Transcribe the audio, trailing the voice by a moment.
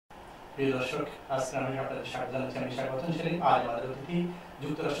প্রিয় দর্শক, আজকে আমি আপনাদের স্বাগত জানাচ্ছি। আমি স্বাগত ছিলেন। আজ আমাদের অতিথি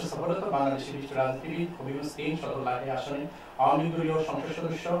যুক্তরাষ্ট্র সফররত বাংলাদেশের বিশিষ্ট রাজনীতিবিদ, হবিগঞ্জ ৩ সদরঘাট আসনে আওয়ামী লীগ দলীয় সংসদ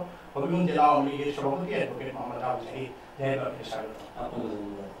সদস্য, হবিগঞ্জ জেলা আওয়ামী লীগের সভাপতি অ্যাডভোকেট মোহাম্মদ আবু জাহির। জাহির বাবুকে স্বাগত।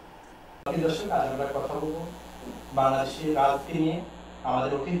 প্রিয় দর্শক, আজ আমরা কথা বলবো বাংলাদেশের রাজনীতি নিয়ে।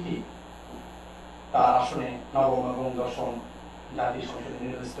 আমাদের অতিথি তার আসনে নবম এবং দশম জাতীয় সংসদে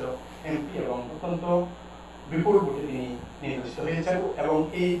নির্বাচিত এমপি এবং অত্যন্ত বিপুল ভোটে তিনি নির্বাচিত হয়েছেন এবং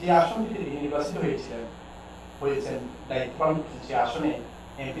এই যে আসনটিতে তিনি নির্বাচিত হয়েছেন দায়িত্ব পালন করেছেন, সে আসনে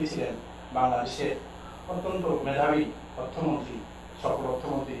এমপি ছিলেন বাংলাদেশের অত্যন্ত মেধাবী অর্থমন্ত্রী, সকল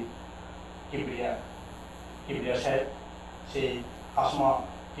অর্থমন্ত্রী কিবরিয়া সাহেব। সেই আসমা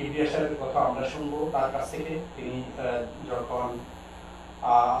কিবরিয়া সাহেবের কথা আমরা শুনবো তার কাছ থেকে। তিনি যখন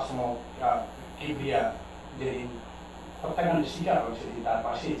আসমা কিবরিয়া যেদিন হত্যাকাণ্ডের শিকার হয়েছে, তিনি তার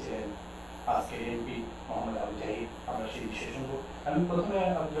পাশেই ছিলেন আজকে এমপি মোহাম্মদ আবু জাহির। আমরা সেই বিষয়ে শুনবো। আমি প্রথমে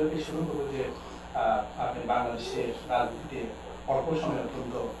আপনাদেরকে শুরু করবো যে আপনি বাংলাদেশের রাজনীতিতে অল্প সময়ে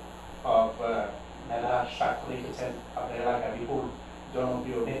অত্যন্ত মেধার স্বাক্ষর রেখেছেন। আপনার এলাকায় বিপুল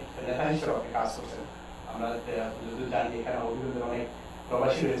জনপ্রিয় নেতা হিসেবে আপনি কাজ করছেন। আমরা যদি জানি এখানে অভিযোগের অনেক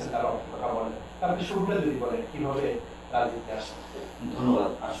প্রবাসী রয়েছেন, তারা অনেক কথা বলেন। আপনি শুরুটা যদি বলেন কিভাবে রাজনীতিতে আসেন। ধন্যবাদ।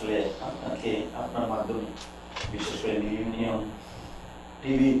 আসলে আপনাকে আপনার মাধ্যমে বিশেষ করে মিলেনিয়াম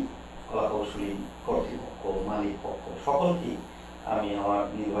টিভি কলাকৌশলী কর্তৃপক্ষ, মালিক পক্ষ সকলকেই আমি আমার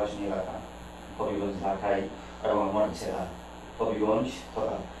নির্বাচনী এলাকা হবিগঞ্জ ঢাকায় এবং আমার জেলা হবিগঞ্জ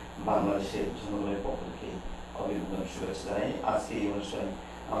তথা বাংলাদেশের জনগণের পক্ষ থেকে অভিনন্দন শুভেচ্ছা জানাই। আজকে এই অনুষ্ঠানে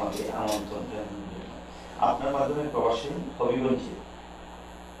আমাকে আমন্ত্রণ জানানোর জন্য আপনার মাধ্যমে প্রবাসী হবিগঞ্জে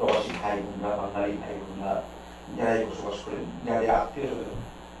প্রবাসী ভাই বোনরা, বাঙালি ভাই বোনরা যারাই বসবাস করেন, যাদের আত্মীয় স্বজন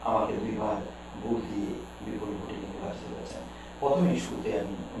আমাকে দুইবার ভোট দিয়ে বিপুল ভোটে নির্বাচিত হয়েছেন, প্রথমেই শুরুতে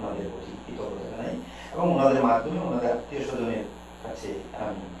আমি ওনাদের প্রতি কৃতজ্ঞতা জানাই এবং ওনাদের মাধ্যমে ওনাদের আত্মীয় স্বজনের কাছে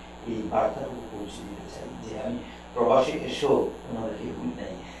আমি এই বার্তাটুকু পৌঁছে দিতে চাই যে আমি প্রবাসে এসেও ওনাদেরকে ভুল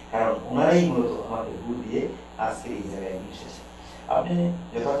নাই, কারণ ওনারাই মূলত আমাকে ভুল দিয়ে আজকে এই জায়গায় নিয়ে এসেছে। আপনি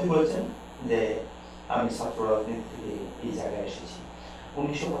যথার্থই বলেছেন যে আমি ছাত্র রাজনীতি থেকে এই জায়গায় এসেছি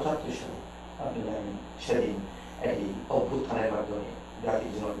 1975 সালে। আপনি জানেন সেদিন একটি অভ্যুত্থানের মাধ্যমে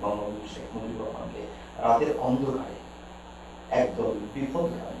জাতির জনক বঙ্গবন্ধু শেখ মুজিবুর রহমানকে রাতের অন্ধকারে একদল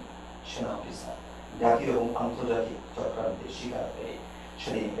বিপদগামী সেনা অফিসার জাতীয় এবং আন্তর্জাতিক চক্রান্তের শিকার হয়ে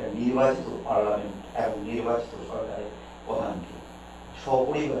সেদিন নির্বাচিত পার্লামেন্ট এবং নির্বাচিত সরকারের প্রধানকে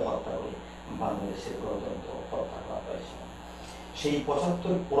সপরিবারে হত্যা করে বাংলাদেশের গণতন্ত্র হত্যা করা হয়েছিল। সেই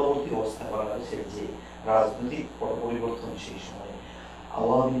 75 পরবর্তী অবস্থায় বাংলাদেশের যে রাজনৈতিক পরিবর্তন, সেই সময়ে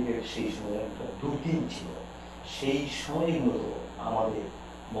আওয়ামী লীগের সেই সময় একটা দুর্দিন ছিল। সেই সময় মূলত আমাদের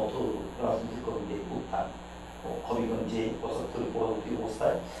মতো রাজনৈতিক কর্মীদের উত্থান হবিগঞ্জে 75 পরবর্তী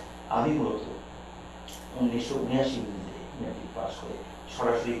অবস্থায় আমি মূলত 1979 ইংরেজিতে মেট্রিক পাস করে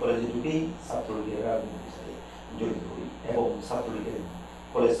সরাসরি কলেজে ঢুকেই ছাত্রলীগের রাজনীতির সাথে জড়িত হই এবং ছাত্রলীগের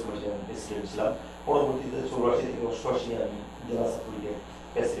কলেজ কমিটির প্রেসিডেন্ট ছিলাম। পরবর্তীতে 84 থেকে 88 আমি জেলা ছাত্রলীগের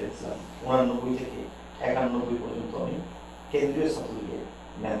প্রেসিডেন্ট ছিলাম। 89 থেকে 91 পর্যন্ত আমি কেন্দ্রীয় ছাত্রলীগের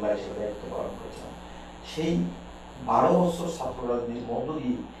মেম্বার হিসেবে দায়িত্ব পালন করেছিলাম। সেই 12 বছর ছাত্র রাজনীতির মধ্য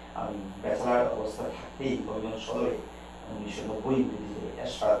দিয়ে আমি ব্যাচেলার অবস্থায় থাকতেই হবিগঞ্জ সদরে 1990 ইংরেজিতে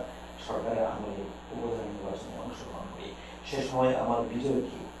এরশাদ সরকারের আমলে উপজেলা নির্বাচনে অংশগ্রহণ করি। সে সময় আমার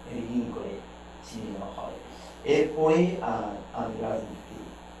বিজয়কে রিগিং করে ছিনিয়ে নেওয়া হয়। এরপরে আমি রাজনীতি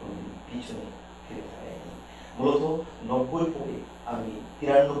পিছনে ফিরে থাকাইনি। মূলত 90 পরে আমি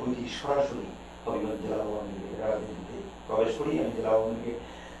 93 সরাসরি হবিগঞ্জ জেলা আওয়ামী লীগের রাজনীতিতে প্রবেশ করি। আমি জেলা আওয়ামী লীগের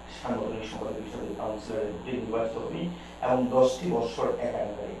সাংগঠনিক সম্পাদক হিসেবে কাউন্সিলরের ভোটে নির্বাচিত হই এবং 10টি বছর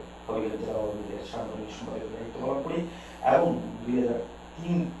একাধারে হবিগঞ্জ জেলা আওয়ামী লীগের সাংগঠনিক সম্পাদকের দায়িত্ব পালন করি এবং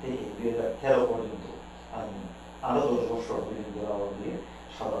 2003 থেকে 2013 পর্যন্ত আমি আরো 10 বছর হবিগঞ্জ জেলা আওয়ামী লীগের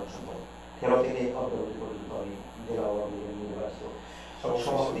সাধারণ সম্পাদক। 13 থেকে অগ্রগতি পর্যন্ত আমি জেলা আওয়ামী লীগের নির্বাচিত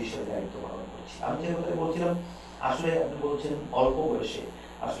সভাপতি হিসেবে দায়িত্ব পালন করছি। আমি যে কথা বলছিলাম, আসলে আপনি বলছেন অল্প বয়সে,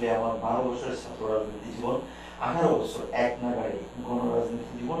 আসলে আমার 12 বছরের ছাত্র রাজনীতি জীবন, 18 বছর এক নাগারে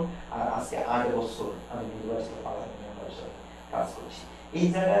গণরাজনীতি জীবন, আর আজকে 8 বছর আমি নির্বাচিত পার্লামেন্ট মেম্বার হিসেবে কাজ করছি। এই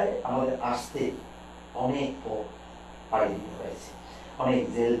জায়গায় আমাদের আসতে অনেক পথ পাড়ি দিতে হয়েছে, অনেক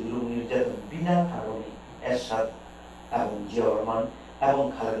জেল জুলুম নির্যাতন বিনা কারণে এরশাদ এবং জিয়াউর রহমান এবং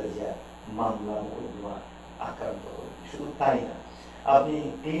খালেদা জিয়া মামলা মোকদ্দমা আক্রান্ত করেন। শুধু তাই না, আপনি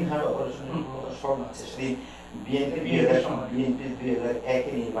ক্লিন হার্ট অপারেশনের স্মরণ আছে, সেদিন বিএনপি 2001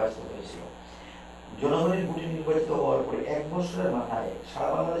 নির্বাচিত হয়েছিল। জনগণের ভোটে নির্বাচিত হওয়ার পরে 1 বছরের মাথায় সারা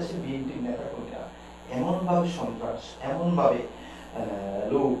বাংলাদেশের বিএনপির নেতা কর্মীরা এমনভাবে সন্ত্রাস, এমনভাবে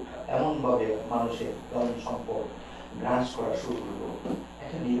লুট, এমনভাবে মানুষের ধন সম্পদ গ্রাস করা শুরু করলো।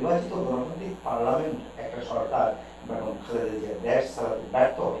 একটা নির্বাচিত গণতান্ত্রিক পার্লামেন্ট, একটা সরকার এবং খালেদা জিয়া দেশ চালাতে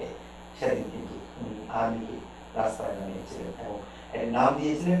ব্যর্থ হয়ে সেদিন কিন্তু উনি আর্মিকে রাস্তায় নামিয়েছিলেন এবং এর নাম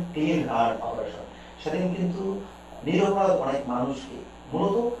দিয়েছিলেন ক্লিন হার্ট অপারেশন। সেদিন কিন্তু নিরপরাধ অনেক মানুষকে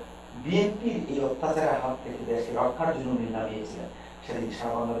মূলত বিএনপির এই অত্যাচারের হাত থেকে দেশকে রক্ষার জন্য উনি নামিয়েছিলেন। সেদিন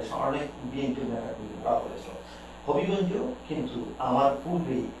সারা বাংলাদেশে অনেক বিএনপির নেতা কিন্তু ধরা পড়েছিল। হবিগঞ্জেও কিন্তু আমার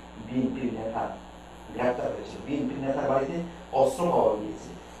পূর্বেই বিএনপির নেতা গ্রেপ্তার হয়েছিল। বিএনপির নেতার বাড়িতে অস্ত্র পাওয়া গিয়েছে,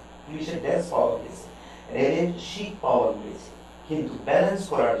 পুলিশের ড্রেস পাওয়া গিয়েছে, রেলের শিক পাওয়া গিয়েছে, কিন্তু ব্যালেন্স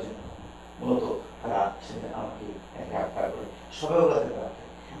করার জন্য মূলত তারা সেদিন আমাকে গ্রেপ্তার করে সবাইকে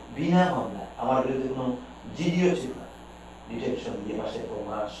বিনা মামলায় আমার বিরুদ্ধে কোনো জিডিও ছিল না, ডিটেনশন দিয়ে মাসে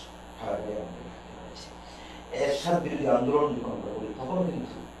মাস কারাগারে আমাকে থাকতে হয়েছে। এরশাদ বিরোধী আন্দোলন যখন আমরা করি তখন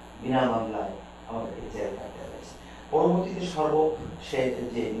কিন্তু বিনা মামলায় আমাদেরকে জেল কাটতে হয়েছে। পরবর্তীতে সর্বশেষ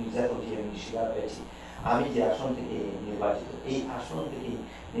যে নির্যাতন দিয়ে আমি শিকার হয়েছি, আমি যে আসন থেকে নির্বাচিত, এই আসন থেকেই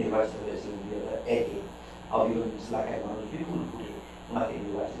নির্বাচিত হয়েছিল 2001-এ হবিগঞ্জ এলাকায় মানুষ বিপুল ভোটে ওনাকে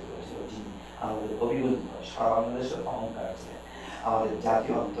নির্বাচিত করেছিল, যিনি আমাদের হবিগঞ্জ সারা বাংলাদেশের অহংকার ছিলেন, আমাদের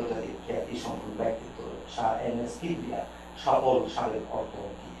জাতীয় আন্তর্জাতিক খ্যাতি সম্পন্ন ব্যক্তিত্ব শাহ এনএস কিবরিয়া, সফল সাবেক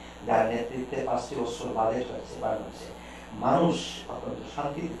অর্থমন্ত্রী, যার নেতৃত্বে 5টি বছর বাজেট হয়েছে বাংলাদেশে, মানুষ অত্যন্ত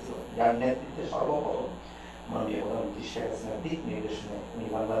শান্তিতে ছিল, যার নেতৃত্বে সর্বপ্রথম মাননীয় প্রধানমন্ত্রী শেখ হাসিনার দিক নির্দেশনায় উনি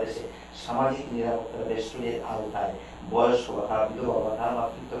বাংলাদেশে সামাজিক নিরাপত্তা বেষ্টনীর আওতায় বয়স্ক ভাতা, বিধবা ভাতা,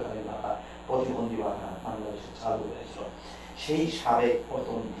 মাতৃত্বকালীন ভাতা, প্রতিবন্ধী ভাতা বাংলাদেশে চালু হয়েছিল। সেই সাবেক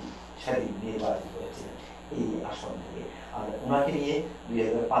অর্থমন্ত্রী সেদিন নির্বাচিত হয়েছিলেন এই আসন থেকে। আর ওনাকে নিয়ে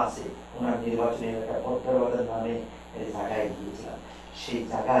 2005-এ ওনার নির্বাচনী এলাকা বদ্দারবাজার নামে জায়গায় গিয়েছিলাম। সেই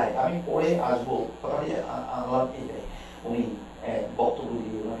জায়গায় আমি পরে আসবো, কথাটি আনলাম এটাই, উনি বক্তব্য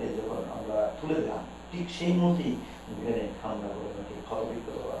দিয়ে ওনাকে যখন আমরা তুলে দিলাম ঠিক সেই মুহূর্তেই গ্রেনেড হামলা করে ওনাকে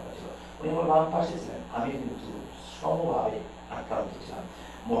ক্ষতবিক্ষত করা হয়েছিল। উনি আমার বাম পাশে ছিলেন, আমি কিন্তু সমভাবে আক্রান্ত ছিলাম।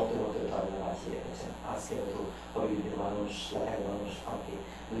 মরতে মরতে তারা বাঁচিয়ে রেখেছেন। আজকে হয়তো হবিগঞ্জের মানুষ, এলাকার মানুষ আমাকে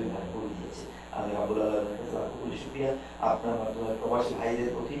দুই ভাই বলে দিয়েছে। আমি আবুল আল্লাহর কাছে লাখ কোটি শুকরিয়া। আপনার মাধ্যমে প্রবাসী ভাইদের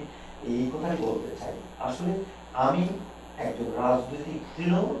প্রতি এই কথাই বলতে চাই, আসলে আমি একজন রাজনৈতিক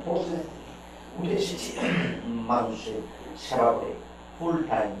তৃণমূল পর্যায়ে থেকে উঠে এসেছি মানুষের সেবা করে, ফুল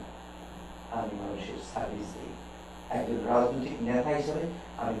টাইম আমি মানুষের সার্ভিস দিই। একজন রাজনৈতিক নেতা হিসেবে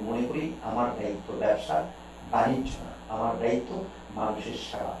আমি মনে করি আমার দায়িত্ব ব্যবসা বাণিজ্য না, আমার দায়িত্ব মানুষের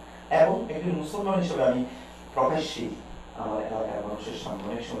সেবা। এবং একজন মুসলমান হিসেবে আমি প্রকাশ্যে আমার এলাকার মানুষের সামনে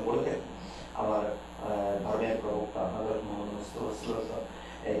অনেক সময় বলে থাকি, আমার ধর্মের প্রবক্তা হযরত মুহাম্মদ মুস্তাফা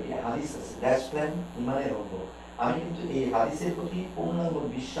হাদিস আছে, দ্যাটস প্ল্যান ইমানের অঙ্গ। আমি কিন্তু এই হাদিসের প্রতি পূর্ণাঙ্গ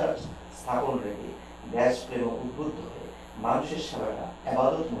বিশ্বাস স্থাপন রেখে দেশ প্রেম উদ্বুদ্ধ হয়ে মানুষের সেবাটা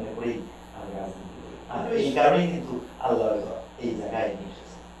ইবাদত মনে করেই আমি রাজনীতি করি। আর এই কারণেই কিন্তু আল্লাহ এই জায়গায় নিয়ে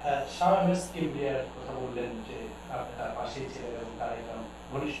এসেছে। শাহ এনএস কিবরিয়ার কথা বললেন যে আপনি তার পাশেই ছিলেন এবং তার একজন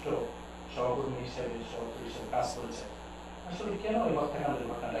ঘনিষ্ঠ সহকর্মী হিসেবে সহকর্মী হিসেবে কাজ করেছেন। আসলে কেন এই হত্যাকাণ্ডের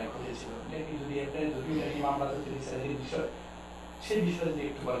ঘটনাটা ঘটেছিল? নাকি যদি আপনি মামলা ধরতে দিয়েছেন এই বিষয়, সেই বিষয়ে যে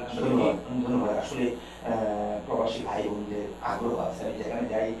একটু বলেন। ধন্যবাদ। আসলে প্রবাসী ভাই বোনদের আগ্রহ আছে, আমি যেখানে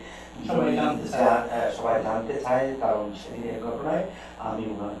যাই সবাই জানতে চায়, কারণ সেদিনের ঘটনায় আমি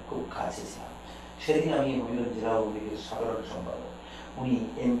ওনার খুব কাছে ছিলাম। সেদিন আমি হবিগঞ্জ জেলা আওয়ামী লীগের সাধারণ সম্পাদক, উনি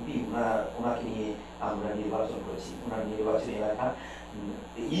এমপি, ওনাকে নিয়ে আমরা নির্বাচন করেছি। ওনার নির্বাচনী এলাকা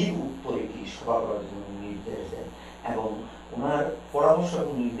ঈদ উত্তর একটি সভা করার জন্য নির্দেশ দেন এবং ওনার পরামর্শ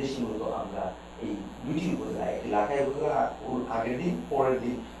এবং নির্দেশে মূলত আমরা এই দুটি উপজেলা, একটি লাখাই উপজেলা ওর আগের দিন, পরের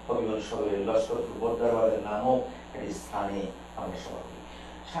দিন হবিগঞ্জ সদরের লস্করপুর বদ্দারবাজার নামক একটি স্থানে আমরা সভা করি।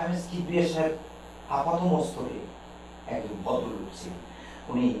 শাহ এনএস কিবরিয়া সাহেব আপাত মস্তকে একজন ভদ্রলোক ছিলেন।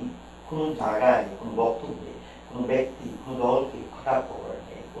 উনি কোনো জায়গায়, কোনো বক্তব্যে, কোনো ব্যক্তি, কোনো দলকে কটাক্ষ করেন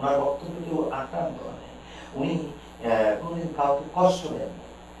নাই, ওনার বক্তব্যে কেউ আক্রান্ত নেই, উনি কোনোদিন কাউকে কষ্ট দেননি।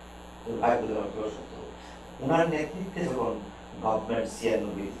 সত্য, ওনার নেতৃত্বে যখন গভর্নমেন্ট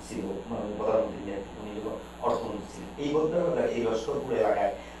 96 ছিল, মানে প্রধানমন্ত্রীর নেতৃত্বে উনি যখন অর্থমন্ত্রী ছিলেন, এই বদ্দারবাজার এই লস্করপুর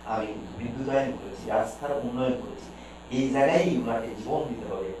এলাকায় আমি কিন্তু বিদ্যুতায়ন করেছি, রাস্তার উন্নয়ন করেছি। এই জায়গায় ওনাকে জীবন দিতে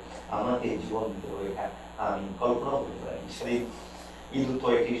হবে, আমাকে জীবন দিতে হবে, এটা আমি কল্পনা করতে পারি। সেদিন ঈদ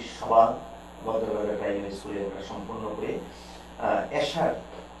উত্তর একটি সভা বদ্দারবাজার প্রাইমারি স্কুলে আমরা সম্পন্ন করে এশার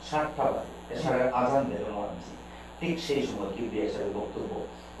 7টা বাজে, এশারের আজান দেবেন মহাজি, ঠিক সেই সময় কিবরিয়া সাহেবের বক্তব্য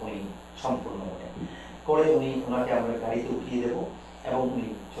উনি সম্পূর্ণ করে উনি ওনাকে আমরা গাড়িতে উঠিয়ে দেবো এবং উনি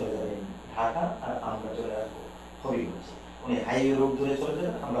চলে যাবেন ঢাকা, আর আমরা চলে আসবো হবিগঞ্জে। উনি হাইওয়ে রোড ধরে চলে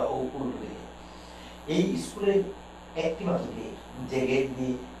যাবেন, আমরা উল্টো দিকে। এই স্কুলের একটি মাত্র গেট, যে গেট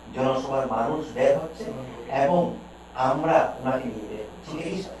দিয়ে জনসভার মানুষ বের হচ্ছে এবং আমরা ওনাকে নিয়ে বের হচ্ছি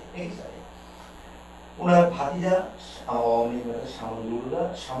একই সাথে। ওনার ভাতিজা আওয়ামী লীগের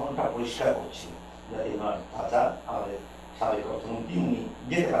সামনটা পরিষ্কার করছি, যাতে ওনার চাচা আমাদের সাবেক অর্থমন্ত্রী উনি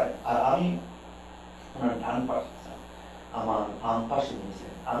যেতে পারেন, আর আমি ওনার ডান পাশে ছিলাম। আমার বাম পাশে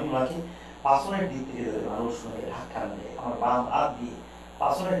নিয়েছিলেন। আমি ওনাকে পাছনের দিক থেকে যাতে মানুষ ওনাকে ধাক্কা না দেয়, আমার বাম হাত দিয়ে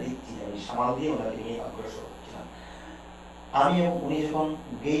পাছনের দিক থেকে আমি সামাল দিয়ে ওনাকে নিয়ে অগ্রসর হচ্ছিলাম। আমি এবং উনি যখন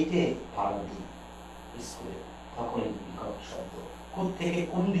গেইটে পাড়া দিই স্কুলে, তখনই বিকট শব্দ থেকে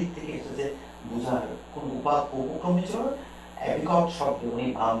কোন দিক থেকে এসেছে বোঝার কোন উপক্রম ছিল না। বিকট শব্দে উনি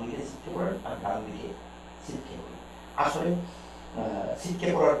বাম দিকে ছিটকে পড়েন আর ডান দিকে ছিটকে পড়ি। আসলে ছিটকে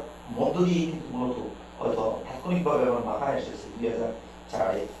পড়ার মধ্য দিয়ে কিন্তু মূলত হয়তো তাৎক্ষণিকভাবে আমার মাথায় এসেছে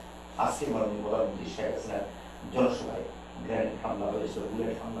 2004-এ আজকের মাননীয় প্রধানমন্ত্রী শেখ হাসিনার জনসভায় গ্রেনেড হামলা হয়েছিল,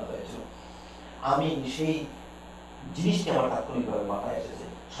 বুলেট হামলা হয়েছিল। আমি সেই জিনিসটি আমার তাৎক্ষণিকভাবে মাথায় এসেছে।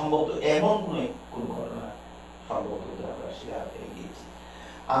 সম্ভবত এমন কোন ঘটনা সম্ভবত আমরা শিকার হয়ে গিয়েছি।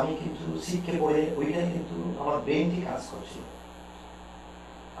 আমি কিন্তু ছিটকে পড়ে ওইটাই কিন্তু আমার ব্রেনটি কাজ করছিল।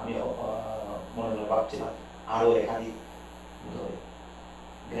 আমি মনে মনে ভাবছিলাম আরো একাধিক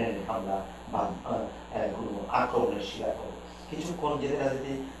গ্রেনেড হামলা বা কোনো আক্রমণের শিকার হবো। কিছুক্ষণ যেতে না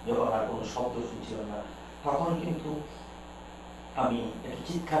যেতে যখন আর কোনো শব্দ শুনছিলাম না, তখন কিন্তু আমি একটু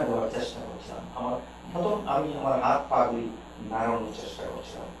চিৎকার দেওয়ার চেষ্টা করছিলাম। প্রথম আমি আমার হাত পা গুলি নাড়ানোর চেষ্টা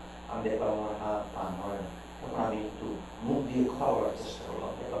করছিলাম। আমি দেখলাম আমার হাত পা নড়ে না। তখন আমি একটু মুখ দিয়ে কথা বলার চেষ্টা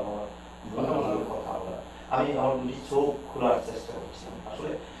করলাম, দেখলাম আমার মুখ দিয়ে কথা বলা। আমি আমার দুটি চোখ খোলার চেষ্টা করছিলাম।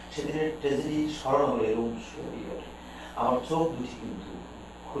 আসলে সেদিনের ট্রেজেডি স্মরণ হলে রুম শুয়ে ওঠে। আমার চোখ দুটি কিন্তু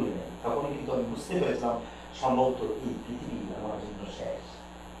খুলে নেয়। তখন কিন্তু আমি বুঝতে পেরেছিলাম সম্ভবত এই পৃথিবী আমার জন্য শেষ,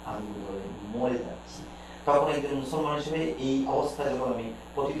 আমি মরে যাচ্ছি। তখন একজন মুসলমান হিসেবে এই অবস্থায় যখন আমি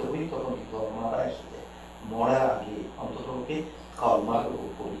পতিত হই, তখন কিন্তু আমার মাথায় এসেছে মরার আগে অন্তত কলমা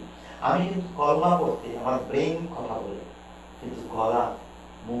পড়ি। আমি কিন্তু কলমা পড়তে আমার ব্রেন কথা বলে, কিন্তু গলা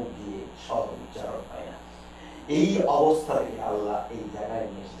মুখ দিয়ে সব উচ্চারণ হয় না। এই অবস্থা থেকে আল্লাহ এই জায়গায়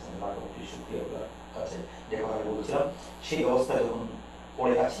নিয়ে এসেছেন। কাছে যে কথা বলছিলাম, সেই অবস্থায় যখন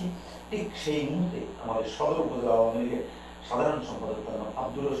পড়ে আছি, ঠিক সেই মুহূর্তে আমাদের সদর উপজেলা আওয়ামী লীগের সাধারণ সম্পাদক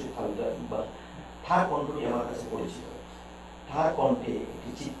আব্দুর রশিদ তালুকদার ইকবাল, তার কণ্ঠটি আমার কাছে পরিচিত। তার কণ্ঠে একটি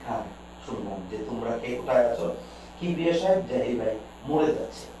চিৎকার শুনলাম যে তোমরা কে কোথায় আছো, কি বিয়ে সাহেব জাহির ভাই মরে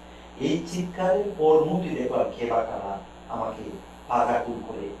যাচ্ছে। এই চিৎকারের পর মুহূর্তে দেখলাম কে বা কারা আমাকে পাকাকুল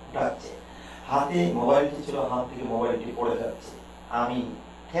করে ডাকছে। হাতে মোবাইলটি ছিল, হাত থেকে মোবাইলটি পড়ে যাচ্ছে। আমি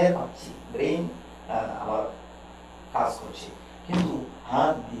টের পাচ্ছি ব্রেন আমার কাজ করছে, কিন্তু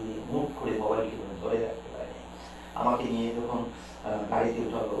হাত দিয়ে মুখ করে মোবাইলটি ধরে রাখতে পারে। আমাকে নিয়ে যখন গাড়িতে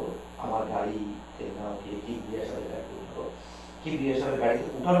উঠালো, আমার গাড়িতে গাড়িতে উঠালো, গাড়িতে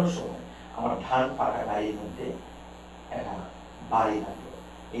উঠানোর সময় আমার ধান পাটা গাড়ির মধ্যে একটা বাড়ি লাগলো।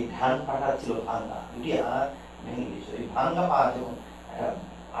 এই ধান পাটা ছিল ভাঙ্গা, দুটি হাত ভেঙে গেছিল। এই ভাঙ্গা পা যখন একটা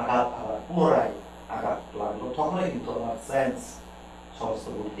আঘাত, আবার পুনরায় আঘাত লাগলো, তখনই কিন্তু আমার সেন্স সমস্ত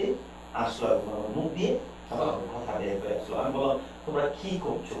বলতে আসলো এবং আমার মুখ দিয়ে কথা বের হয়ে আসলো। আমি বললাম তোমরা কি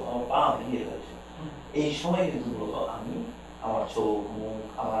করছো, আমার পা ভেঙে ফেলছো। এই সময় কিন্তু বললো আমি আমার চোখ মুখ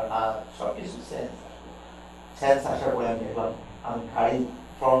আমার হাত সবকিছু সেন্স আসার পরে আমি দেখলাম আমি গাড়ি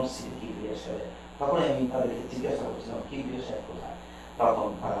ফ্রন্ট সিটে কি বিয়ে সাহেব। তখন আমি তাদেরকে জিজ্ঞাসা করছিলাম কি বিয়ে সাহেব কোথায়। তখন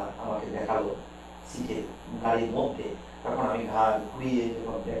তারা আমাকে দেখালো সিটে গাড়ির মধ্যে। তখন আমি ঘাড় ঘুরিয়ে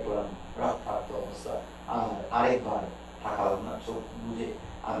যখন দেখলাম রক্তাক্ত অবস্থা, আর আরেকবার তাকালাম না, চোখ বুঝে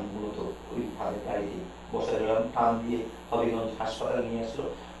আমি মূলত ওই তাদের গাড়িতে বসে গেলাম। টান দিয়ে হবিগঞ্জ হাসপাতালে নিয়ে আসলো।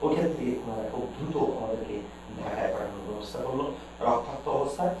 ওইখান থেকে ওনারা খুব দ্রুত আমাদেরকে ঢাকায় পাঠানোর ব্যবস্থা করলো। রক্তাক্ত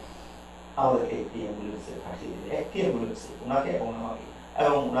অবস্থায় আমাদেরকে একটি অ্যাম্বুলেন্সে পাঠিয়ে দিলে, একটি অ্যাম্বুলেন্সে ওনাকে এবং আমাকে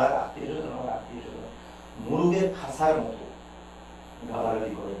এবং ওনার আত্মীয় স্বজন, আমার আত্মীয় স্বজন মুরুগের খাসার মতো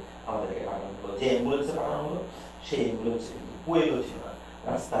গালাগালি করে আমাদেরকে পাঠানো হলো। যে অ্যাম্বুলেন্সে পাঠানো হলো সেই অ্যাম্বুলেন্সে কিন্তু কোয়েলও ছিল না।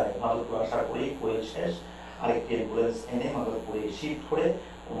 রাস্তায় মাদকপুর আসার পরেই কোয়েল শেষ। আরেকটি অ্যাম্বুলেন্স এনে মাদকপুরে শিফট করে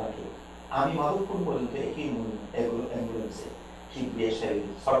ওনাকে, আমি মাদকপুর পর্যন্ত একই অ্যাম্বুলেন্সে ঠিক বেশে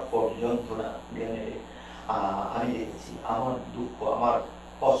ছটফট যন্ত্রণা গ্রেনেডে আমি দেখেছি। আমার দুঃখ, আমার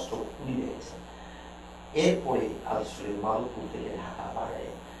কষ্ট উনি দেখেছেন। এরপরে আসলে মাদকপুর থেকে ঢাকা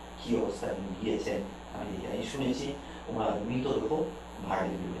পাড়ায় কি অবস্থায় গিয়েছেন আমি এখানে শুনেছি। ওনার মৃতদেহ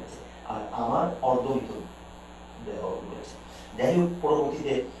ভাড়ি রয়েছে আর আমার অর্ধমৃত দেহ রয়েছে। যাই হোক,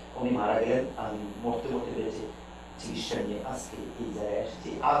 পরবর্তীতে উনি মারা গেলেন। আমি মরতে মরতে পেরেছি চিকিৎসা নিয়ে আজকে এই জায়গায় এসেছি।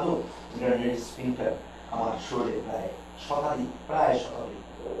 আদৌ গ্রেনেড স্প্রিংটার আমার শরীরে প্রায় শতাধিক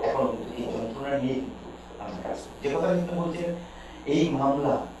এখনো কিন্তু এই যন্ত্রণা নিয়ে কিন্তু আমি কাজ করি। যে কথা কিন্তু বলছেন, এই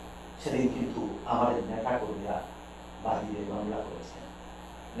মামলা সেদিন কিন্তু আমাদের নেতা কর্মীরা বাদীদের মামলা করেছেন,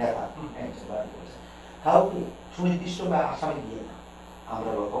 নেতা একজন বাদী করেছেন, কাউকে সুনির্দিষ্ট বা আসামি দিয়ে না। আমরা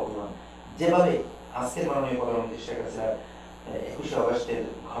লক্ষ্য করলাম যেভাবে আজকের মাননীয় প্রধানমন্ত্রী শেখ হাসিনার 21শে আগস্টের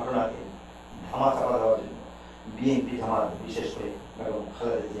ঘটনাকে ধামাচাপা দেওয়ার জন্য বিএনপি জামাত, বিশেষ করে বেগম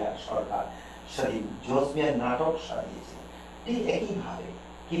খালেদা জিয়া সরকার সেদিন জজমিয়ার নাটক সাজিয়েছে, ঠিক একইভাবে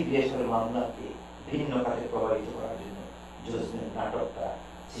কি বিএসএফের মামলাকে ভিন্ন কাজে প্রভাবিত করার জন্য জজমেন্ট নাটকটা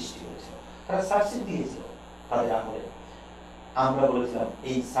সৃষ্টি করেছিল। তারা সার্চশিট দিয়েছিল তাদের আমলে। আমরা বলেছিলাম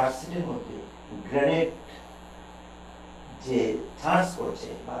এই সার্চশিটের মধ্যে গ্রেনেড যে চার্জ করছে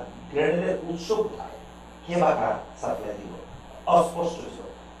বা গ্রেনেডের উৎস কোথায়, কে বা কারা সাপ্লাই দিল, অস্পষ্ট ছিল।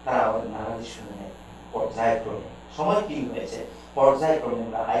 তারা আমাদের নানাদি শুনে পর্যায়ক্রমে সময় কি হয়েছে, পর্যায়ক্রমে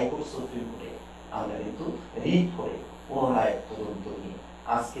আমরা হাইকোর্ট সুপ্রিম কোর্টে আমরা কিন্তু রিট করে পুনরায় তদন্ত নিয়ে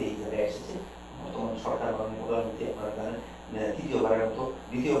আজকে এই জায়গায় এসেছে। বর্তমান সরকার মাননীয় প্রধানমন্ত্রী আপনারা জানেন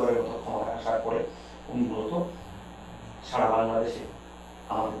দ্বিতীয়বারের মতো ক্ষমতা আসার পরে উনি মূলত সারা বাংলাদেশে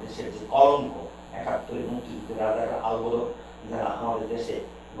আমাদের দেশের যে কলঙ্ক, ৭১ মুক্তিযুদ্ধের রাজারা আলবদর যারা আমাদের দেশে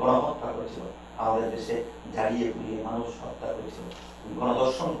গণহত্যা করেছিল, আমাদের দেশে জ্বালিয়ে পুড়িয়ে মানুষ হত্যা করেছিল,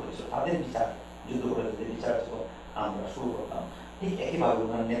 গণদর্শন করেছিল, তাদের বিচার, যুদ্ধপরাধীদের বিচার যখন আমরা শুরু করলাম, ঠিক একইভাবে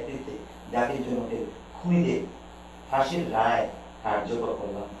ওনার নেতৃত্বে জাতির জনকের খুনিদের ফাঁসির রায় কার্যকর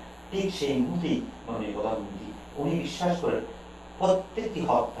করলাম। ঠিক সেই মুহূর্তেই মাননীয় প্রধানমন্ত্রী উনি বিশ্বাস করেন প্রত্যেকটি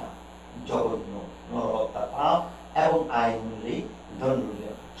হত্যা জঘন্য, নরহত্যা পাপ এবং আইন অনুযায়ী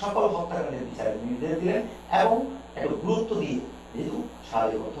দণ্ডনীয়, সকল হত্যাকাণ্ডের বিচারের নির্দেশ দিলেন এবং একটু গুরুত্ব দিয়ে, যেহেতু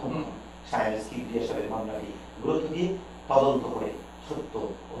সাবেক অর্থমন্ত্রী সায়েন্স কিবরিয়া সাহেবের মামলাটি গুরুত্ব দিয়ে তদন্ত করে সত্য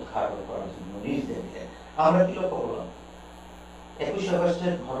উদ্ঘাটন করার জন্য নির্দেশ দিলেন। আমরা কি লক্ষ্য করলাম, ২১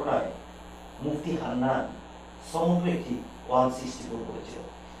 আগস্টের ঘটনায় মুফতি হান্নান সমগ্র একটি 164 করেছিল।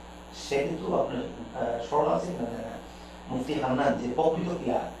 সে কিন্তু আপনার স্মরণ আছে মুফতি হান্নান যে প্রকৃত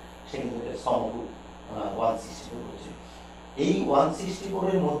ক্রিয়া, সে কিন্তু সমগ্র 164 করেছিল। এই 164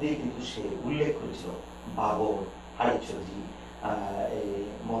 এর মধ্যে কিন্তু সে উল্লেখ করেছিল বাবর, হারিফ চৌধুরী,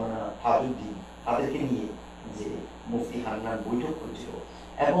 মৌলানা ফারুদ্দিন, তাদেরকে নিয়ে যে মুফতি হান্নান বৈঠক করেছিল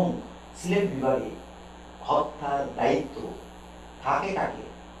এবং সিলেট বিভাগে হত্যার দায়িত্ব কাকে কাকে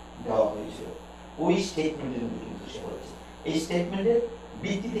দেওয়া হয়েছিল, ওই স্টেটমেন্টের মধ্যে কিন্তু সে বলেছে। এই স্টেটমেন্টের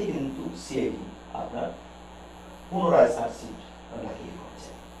ভিত্তিতে কিন্তু সিআইডি আপনার পুনরায় চার্জশিট দাখিল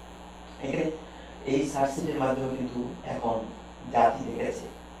করেছে। এখানে এই চার্জশিটের মাধ্যমে কিন্তু এখন জাতি দেখেছে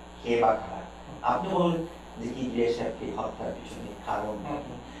কে বা কারা। আপনি বললেন যে কি সাহেবকে হত্যার পিছনে কারণ,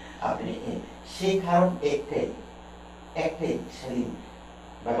 আপনি সেই কারণ একটাই সেদিন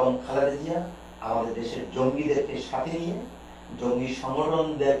বেগম খালেদা জিয়া আমাদের দেশের জঙ্গিদেরকে সাথে নিয়ে, জঙ্গি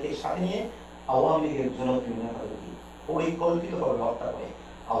সংগঠনদেরকে সাথে নিয়ে আওয়ামী লীগের জনপ্রিয় নেতাদেরকে পরিকল্পিতভাবে হত্যা করে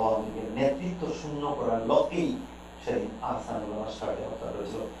আওয়ামী লীগের নেতৃত্ব শূন্য করার লক্ষ্যেই সেদিন আহসানুল্লাহ মাস্টারকে হত্যা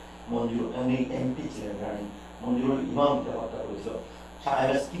করেছিল, উনি এমপি ছিলেন, রানী মঞ্জুরুল ইমামকে হত্যা করেছিল,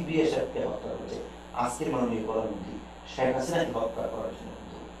 সায়েন্স কিবরিয়া সাহেবকে হত্যা করেছে, আজকের মাননীয় প্রধানমন্ত্রী শেখ হাসিনাকে হত্যা করার জন্য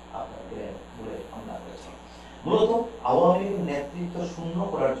কিন্তু আপনাদের বলে হামলা করেছে। মূলত আওয়ামী লীগের নেতৃত্ব শূন্য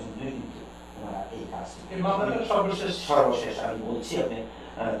করার জন্যই কিন্তু ওনারা এই কাজটি। সর্বশেষ আমি বলছি, আপনি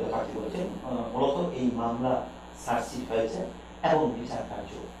দোকাটি বলছেন, মূলত এই মামলা চার্জশিট হয়েছে এবং বিচার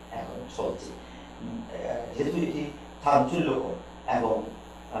কার্য এখন চলছে। যেহেতু এটি চাঞ্চল্যকর এবং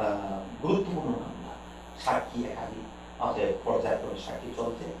গুরুত্বপূর্ণ মামলা, সাক্ষী একাধিক, অতএব পর্যায়ক্রমে সাক্ষী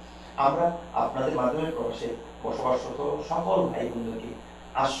চলছে। আমরা আপনাদের মাধ্যমে প্রবাসে বসবাসরত সকল ভাই বোনদেরকে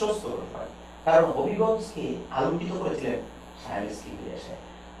আশ্বস্ত করতে পারি, কারণ হবিগঞ্জকে আলোকিত করেছিলেন সায়েন্স কিবরিয়া সাহেব।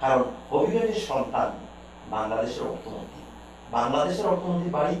 কারণ হবিগঞ্জের সন্তান বাংলাদেশের অর্থমন্ত্রী, বাংলাদেশের অর্থমন্ত্রী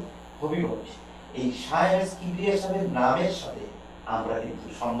বাড়ি হবিগঞ্জ। এই সায়েন্স কিবরিয়া সাহেবের নামের সাথে আমরা কিন্তু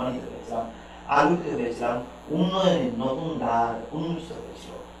সম্মানিত হয়েছিলাম, আলোকিত হয়েছিলাম, উন্নয়নের নতুন দ্বার উন্মোচিত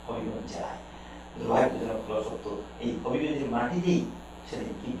হয়েছিল হবিগঞ্জ জেলায়। দুর্ভাগ্যজনক হলো সত্য, এই হবিগঞ্জের মাটিতেই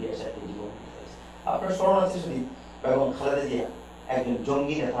সেদিন কিবরিয়া সাহেবকে জীবন দিতে হয়েছে। আপনার স্মরণ আছে সেদিন বেগম খালেদা জিয়া একজন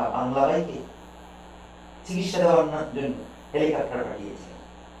জঙ্গি নেতা বাংলা ভাইকে চিকিৎসা দেওয়ার জন্য হেলিকপ্টার পাঠিয়েছিলেন,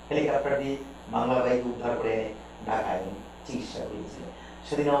 হেলিকপ্টার দিয়ে বাংলা ভাইকে উদ্ধার করে এনে ঢাকায় চিকিৎসা করিয়েছিলেন।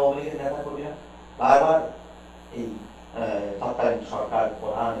 সেদিন আওয়ামী লীগের নেতা কর্মীরা বারবার এই তৎকালীন সরকার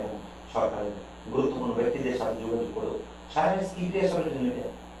প্রধান এবং সরকারের গুরুত্বপূর্ণ ব্যক্তিদের সাথে যোগাযোগ করেও সায়েন্স কিবরিয়া সাহেবের জন্য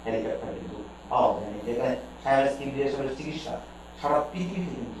হেলিকপ্টার কিন্তু পাওয়া যায়নি, যেখানে সায়েন্স কিবরিয়া সাহেবের চিকিৎসা সারা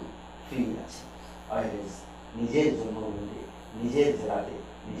পৃথিবীতে কিন্তু ফ্রি আছে। নিজের জন্মভূমিতে, নিজের জেলাতে,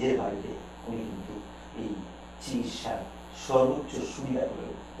 নিজের বাড়িতে উনি কিন্তু এই চিকিৎসার সর্বোচ্চ সুবিধা করে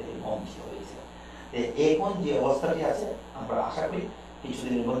বঞ্চিত হয়েছে। এখন যে অবস্থাটি আছে, আমরা আশা করি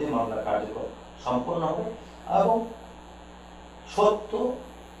কিছুদিনের মধ্যে মামলা কার্যকর সম্পন্ন হবে এবং সত্য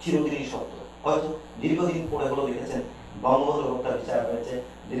চিরদিনই সত্য। হয়তো দীর্ঘদিন পরে হলো দেখেছেন বঙ্গবন্ধু হত্যা বিচার হয়েছে,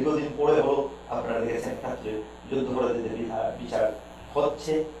 দীর্ঘদিন পরে হলো আপনারা দেখেছেন ক্ষেত্রে যুদ্ধপরাধীদের বিচার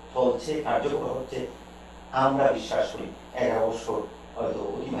হচ্ছে, চলছে, কার্যকর হচ্ছে। আমরা বিশ্বাস করি 11 বছর হয়তো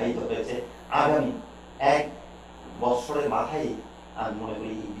অতিবাহিত হয়েছে, আগামী 1 বছরের মাথায় আমি মনে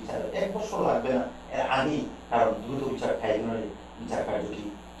করি এই বিচার 1 বছর লাগবে না, এর আগেই, কারণ দ্রুত বিচার ট্রাইব্যুনালে বিচার কার্যটি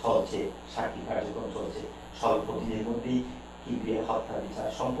চলছে, সাক্ষী কার্যক্রম চলছে, স্বল্প দিনের মধ্যেই কিবরিয়া হত্যা বিচার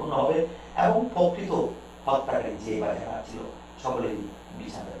সম্পূর্ণ হবে এবং প্রকৃত হত্যাকারী যে বা যারা ছিল সকলেরই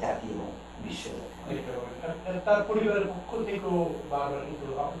বিচার জাতীয় এবং বিশ্ব। তার পরিবারের পক্ষ থেকেও বারবার কিন্তু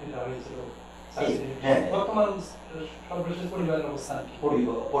আপত্তি দেওয়া হয়েছিল। বর্তমান সর্বশেষ পরিবারের অবস্থান কি?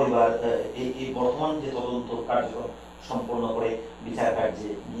 পরিবার এই বর্তমান যে তদন্ত কার্য সম্পন্ন করে বিচার কার্যে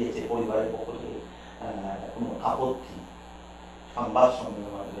গিয়েছে, পরিবারের পক্ষ থেকে কোনো আপত্তি সংবাদ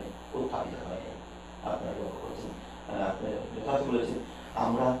সম্মেলনের মাধ্যমে উত্থাপিত হয়। আপনারা লক্ষ্য করছেন, আপনি যথার্থ বলেছেন।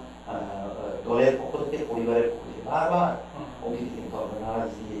 আমরা দলের পক্ষ থেকে, পরিবারের পক্ষ থেকে বারবার অভিযোগ কিন্তু আমরা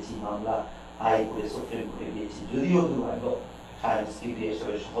নারাজ দিয়েছি, মামলা আয় করে সুপ্রিম কোর্টে গিয়েছি। যদিও দুর্ভাগ্য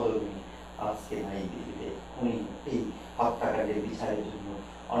সহধর্মী আজকে নাই পৃথিবীতে, উনি এই হত্যাকাণ্ডের বিচারের জন্য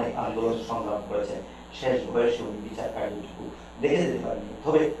অনেক আন্দোলন সংগ্রাম করেছেন। শেষ বয়সে উনি বিচার কার্যটুকু দেখে যেতে পারেনি।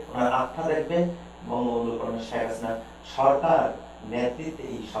 তবে ওনার আত্মা দেখবেন বঙ্গবন্ধু কন্যা শেখ হাসিনা সরকার নেতৃত্বে,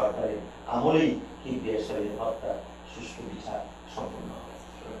 এই সরকারের আমলেই কিবরিয়া সাহেবের হত্যা সুষ্ঠু বিচার সম্পন্ন হয়।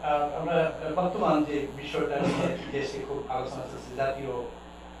 আমরা বর্তমান যে বিষয়টা নিয়ে দেশে খুব আলোচনা চলছে, জাতীয়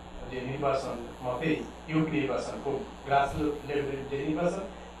যে নির্বাচন, মতে ইউপি নির্বাচন, খুব গ্রাসরুট লেভেলের যে নির্বাচন,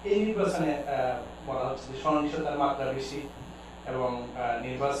 এই নির্বাচনে বলা হচ্ছে যে সহিংসতার মাত্রা বেশি এবং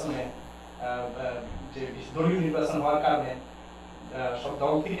নির্বাচনে যে দলীয় নির্বাচন হওয়ার কারণে সব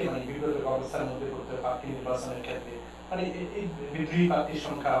দল থেকে মানে বিপ্লবী অবস্থার মধ্যে পড়তে প্রার্থী নির্বাচনের ক্ষেত্রে মানে এই বিদ্রোহী প্রার্থীর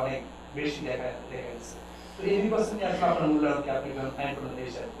সংখ্যা অনেক বেশি দেখা গেছে। তো এই নির্বাচন নিয়ে আসলে আপনার মূল্যায়ন কি আপনি আইন প্রণেতা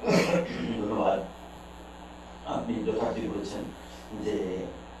হিসেবে? ধন্যবাদ। আপনি যথার্থই বলেছেন যে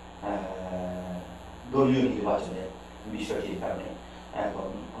দলীয় নির্বাচনের বিষয়টির কারণে এখন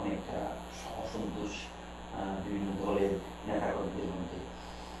অনেকটা অসন্তোষ বিভিন্ন দলের নেতাকর্মীদের মধ্যে।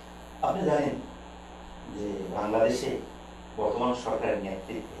 আপনি জানেন যে বাংলাদেশে বর্তমান সরকারের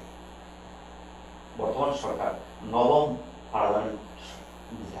নেতৃত্বে, বর্তমান সরকার নবম পার্লামেন্ট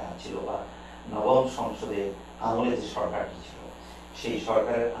যা ছিল বা নবম সংসদের আমলে যে সরকারটি ছিল, সেই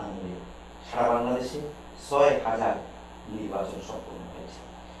সরকারের আমলে সারা বাংলাদেশে ৬,০০০ নির্বাচন সম্পন্ন হয়েছে।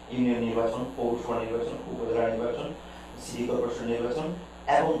 ইউনিয়ন নির্বাচন, পৌরসভা নির্বাচন, উপজেলা নির্বাচন, সিটি কর্পোরেশন নির্বাচন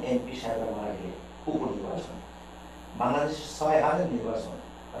এবং এমপি সাহেবের মারা গেলে উপনির্বাচন। বাংলাদেশের ৬,০০০ নির্বাচন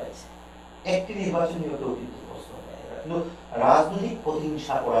হয়েছে। একটি নির্বাচন নিয়ে কেউ কিন্তু প্রশ্ন নেয়, কিন্তু রাজনৈতিক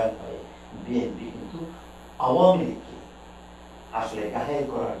প্রতিহিংসা পরায়ণ হয়ে বিএনপি কিন্তু আওয়ামী লীগকে আসলে ঘায়েল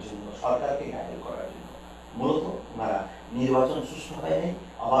করার জন্য, সরকারকে ঘায়েল করার জন্য মূলত ওনারা নির্বাচন সুষ্ঠু হয় নাই,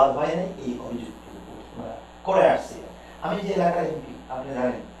 অবাধ হয় নাই, এই অভিযোগ ওনারা করে আসছে। আমি যে এলাকার এমপি, আপনি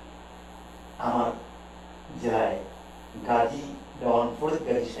জানেন আমার জেলায় গাজী দেওয়ান ফরিদ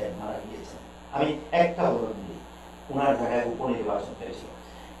গাজী সাহেব মারা গিয়েছেন। আমি একটা উদাহরণ দিই, ওনার জায়গায় উপনির্বাচন হয়েছিল।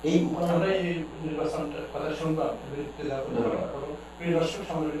 এই নির্বাচনটার কথা শুনবো, প্রিয় দর্শক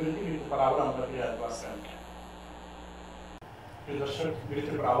বিরতির পর আবার আমরা ফিরে আসবো আজকে। প্রিয় দর্শক,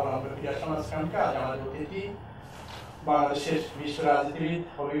 বিরতির পর আবার আমরা ফিরে আসলাম আজকে। আজ আমাদের অতিথি বাংলাদেশের বিশ্ব রাজনীতিবিদ,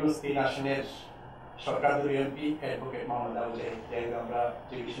 হবিগঞ্জ ৩ আসনের সরকার দলীয় এমপি অ্যাডভোকেট মোহাম্মদ আবু জাহির। আমরা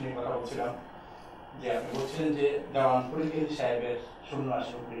যে বিষয় নিয়ে কথা বলছিলাম, যে আপনি বলছিলেন যে দেওয়ান ফরিদ গাজী সাহেবের শূন্য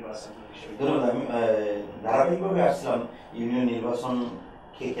আসন উপনির্বাচন বিষয়ে। ধন্যবাদ। আমি ধারাবাহিকভাবে আসছিলাম ইউনিয়ন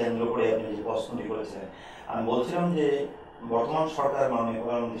নির্বাচনকে কেন্দ্র করে আপনি যে প্রশ্নটি করেছিলেন। আমি বলছিলাম যে বর্তমান সরকার, মাননীয়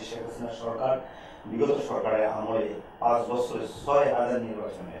প্রধানমন্ত্রী শেখ হাসিনা সরকার, বিগত সরকারের আমলে ৫ বছরে ৬,০০০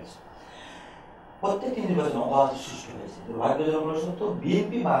 নির্বাচন হয়েছে। প্রত্যেকটি নির্বাচন অবাধ সুষ্ঠু হয়েছে। দুর্ভাগ্যজনক সত্য,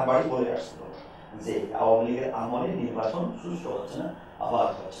 বিএনপি বারবারই বলে আসছিল যে আওয়ামী লীগের আমলে নির্বাচন সুষ্ঠু হচ্ছে না, অবাধ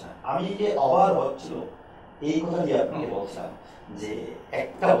হচ্ছে না। আমি যে অবাধ হচ্ছিল এই কথা দিয়ে আপনাকে বলছিলাম যে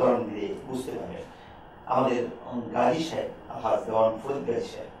একটা উদাহরণ দিয়ে বুঝতে পারবেন। আমাদের গাজী সাহেব, আলহাজ দেওয়ান ফরিদ গাজী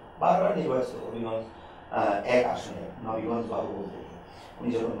সাহেব বারবার নির্বাচিত হবিগঞ্জ ১ আসনে, নবীগঞ্জ বাহুবল থেকে। উনি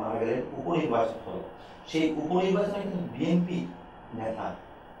যখন মারা গেলেন, উপনির্বাচন হলো। সেই উপনির্বাচনে কিন্তু বিএনপি নেতা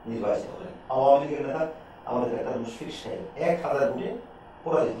নির্বাচিত হলেন। আওয়ামী লীগের নেতা আমাদের নেতা মুশফিক সাহেব ১,০০০ ভোটে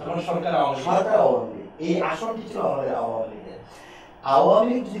পরাজিত। সরকার আওয়ামী লীগ, এই আসনটি ছিল আমাদের আওয়ামী লীগের। আওয়ামী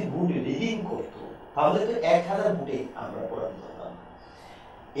লীগ যদি ভোট রিডিং করত তাহলে তো ১,০০০ ভোটে আমরা পরাজিত হতাম।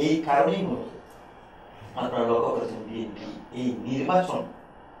 এই কারণেই মূলত আপনারা লক্ষ্য করেছেন বিএনপি এই নির্বাচন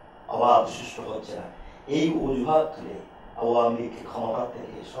অবাধ সুষ্ঠু হচ্ছে না, এই অজুহাত তুলে আওয়ামী লীগকে ক্ষমতা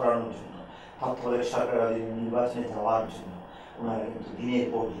থেকে সরানোর জন্য, তত্ত্বাবধায়ক সরকার নির্বাচনে যাওয়ার জন্য ওনারা কিন্তু দিনের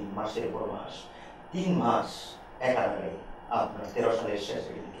পর দিন, মাসের পর মাস, ৩ মাস একাধারে আপনার ১৩ সালের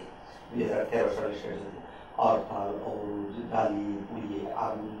শেষের দিকে, ২০১৩ সালের শেষের দিকে হরতাল, অবরোধ, গালি পুড়িয়ে,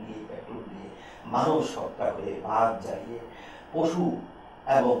 আগুন দিয়ে, পেট্রোল দিয়ে, মানুষ হত্যা করে, বাঘ জ্বালিয়ে, পশু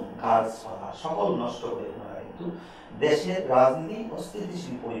এবং গাছপালা সকল নষ্ট করে ওনারা কিন্তু দেশের রাজনীতি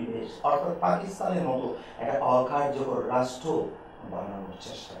অস্থিতিশীল পরিবেশ, অর্থাৎ পাকিস্তানের মতো একটা অকার্যকর রাষ্ট্র বানানোর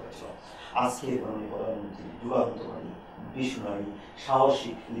চেষ্টা করেছিল। আজকের মাননীয় প্রধানমন্ত্রী যুগান্তকারী, বিষ্ণুনারী,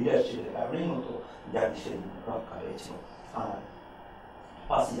 সাহসিক লিডারশিপের কারণেই মতো জাতি সেদিন রক্ষা হয়েছিল। আর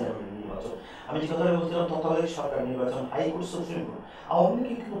 5ই জানুয়ারি নির্বাচন। আমি যে কথাটা বলছিলাম তত্ত্বাবধায়ক সরকার নির্বাচন high court supreme court Awami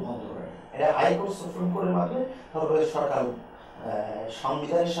League কিন্তু বন্ধ করেনি, এটা হাইকোর্ট সুপ্রিম কোর্টের মাধ্যমে তত্ত্বাবধায়ক সরকার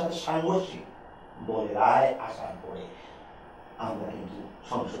সংবিধানের সাথে সাংঘর্ষিক বলে রায় আসার পরে আমরা কিন্তু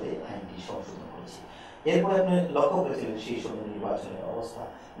সংসদে আইনটি সংশোধন করেছি। এরপরে আপনি লক্ষ্য করেছিলেন সেই সময় নির্বাচনের অবস্থা,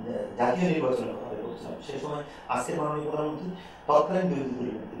 জাতীয় নির্বাচনের কথা বলছিলাম, সেই সময় আজকের মাননীয় প্রধানমন্ত্রী তৎকালীন বিরোধী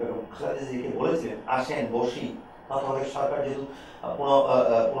দলনেত্রী বেগম খালেদা জিয়াকে বলেছিলেন আসেন বসি, তত্ত্বাবধায়ক সরকার যেহেতু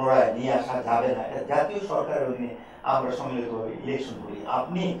পুনরায় নিয়ে আসা যাবে না, এটা জাতীয় সরকারের অধীনে আমরা সম্মিলিতভাবে ইলেকশন করি,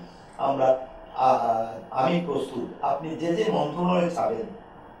 আপনি আমরা আমি প্রস্তুত, আপনি যে যে মন্ত্রণালয়ে চাবেন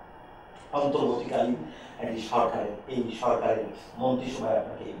অন্তর্বর্তীকালীন একটি সরকারের এই সরকারের মন্ত্রিসভায়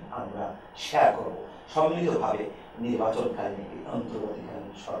আপনাকে আমরা শেয়ার করব, সম্মিলিতভাবে নির্বাচনকালীন একটি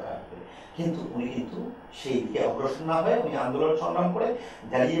অন্তর্বর্তীকালীন সরকার করে। কিন্তু উনি কিন্তু সেই দিকে অগ্রসর না হয়ে উনি আন্দোলন সংগ্রাম করে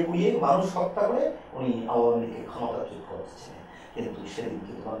জ্বালিয়ে পুড়িয়ে মানুষ হত্যা করে উনি আওয়ামী লীগকে ক্ষমতাচ্যুত করতেছিলেন। কিন্তু সেদিন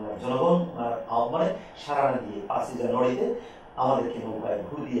কিন্তু বাংলার জনগণ আহ্বানে সাড়া না দিয়ে 5ই জানুয়ারিতে আমাদেরকে নৌকায়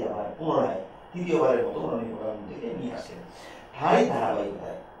ঘুরে দিয়ে আবার পুনরায় তৃতীয়বারের মতো মাননীয় প্রধানমন্ত্রীকে নিয়ে আসেন। তারই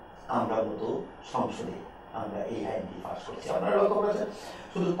ধারাবাহিকতায় আমরা মতো সংসদে আমরা এই আইনটি পাস করছি। আপনারা লক্ষ্য করেছেন,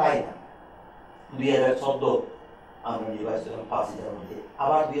 শুধু তাই না, 2014 আমরা নির্বাচিত হলাম 5ই জানুয়ারিতে,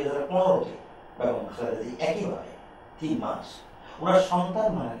 আবার 2015-তে বেগম খালেদা জিয়া একইভাবে 3 মাস ওনার সন্তান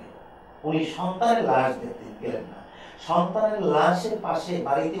মারা গেল, উনি সন্তানের লাশ দেখতে গেলেন না, সন্তানের লাশের পাশে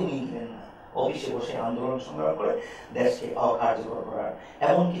বাড়িতে উনি গেলেন না, অফিসে বসে আন্দোলন সংগ্রাম করে দেশকে অকার্যকর করার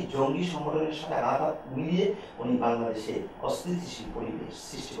এমনকি জঙ্গি সংগঠনের সাথে আঘাত মিলিয়ে উনি বাংলাদেশে অস্থিতিশীল পরিবেশ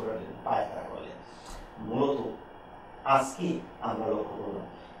সৃষ্টি করার জন্য পায়তারা করলেন। মূলত আজকে আমরা লক্ষ্য করলাম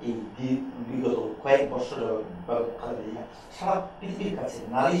এই বিগত কয়েক বছর সারা পৃথিবীর কাছে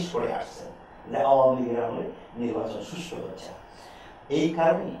নালিশ করে আসছেন যে আওয়ামী লীগের আমলে নির্বাচন সুষ্ঠু হচ্ছে। এই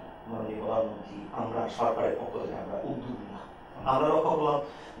কারণেই মাননীয় প্রধানমন্ত্রী আমরা সরকারের পক্ষ থেকে আমরা উদ্যোগ নিলাম। আমরা লক্ষ্য করলাম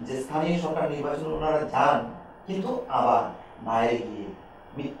যে স্থানীয় সরকার নির্বাচন ওনারা যান কিন্তু আবার বাইরে গিয়ে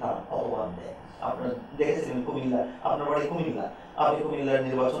মিথ্যা অপবাদ দেয়। আপনারা দেখেছিলেন কুমিল্লা, আপনার বাড়ি কুমিল্লা, আপনি কুমিল্লার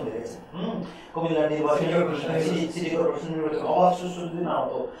নির্বাচন দেখেছেন, কুমিল্লার নির্বাচন সিটি কর্পোরেশন নির্বাচন অবাধ সুষ্ঠু যদি না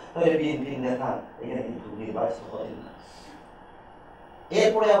হতো তাহলে বিএনপির নেতা এখানে কিন্তু নির্বাচিত হতেন না।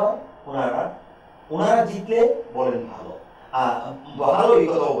 এরপরে আবার ওনারা জিতলে বলেন ভালো, ভালো এই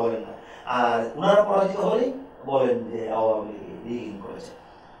কথাও বলেন না, আর ওনারা পরাজিত হলেই বলেন যে আওয়ামী লীগ রিগিং করেছে।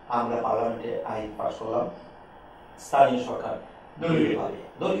 আমরা পার্লামেন্টে আইন পাস করলাম স্থানীয় সরকার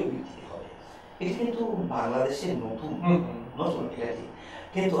দলীয় ভিত্তিতে হবে। এটি কিন্তু বাংলাদেশের নতুন এটা ঠিক,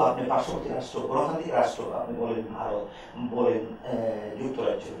 কিন্তু আপনি পার্শ্ববর্তী রাষ্ট্র, গণতান্ত্রিক রাষ্ট্র, আপনি বলেন ভারত, বলেন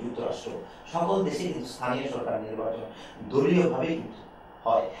যুক্তরাষ্ট্র, সকল দেশে কিন্তু স্থানীয় সরকার নির্বাচন দলীয়ভাবে কিন্তু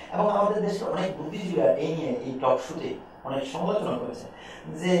হয়। এবং আমাদের দেশের অনেক বুদ্ধিজীবীরা এই নিয়ে এই টক শোতে অনেক সমালোচনা করেছে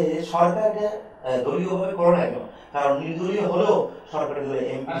যে সরকারটা দলীয়ভাবে করে না কেন, কারণ নির্দলীয় হলেও সরকারি দলের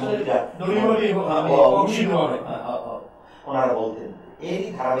এমপি ওনারা বলতেন। এরই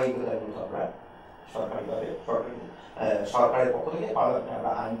ধারাবাহিকতা মূলত আমরা সরকারের পক্ষ থেকে পার্লামেন্টে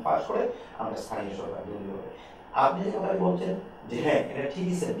আমরা আইন পাস করে আমরা স্থানীয় সরকার দলীয় হবে। আপনি যে কথা বলছেন যে হ্যাঁ এটা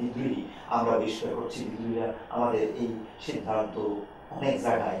ঠিকই স্যার, বিদ্রোহী আমরা বহিষ্কার করছি, বিদ্রোহীরা আমাদের এই সিদ্ধান্ত অনেক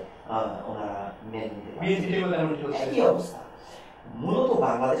জায়গায় ওনারা মেনে নিতে একই অবস্থা। মূলত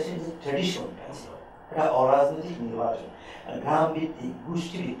বাংলাদেশের যে ট্র্যাডিশনটা ছিল এটা অরাজনৈতিক নির্বাচন, গ্রাম ভিত্তিক,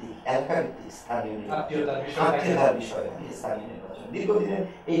 গোষ্ঠী ভিত্তিক, এলাকা ভিত্তিক স্থানীয় আত্মীয়তার বিষয় স্থানীয় নির্বাচন, দীর্ঘদিনের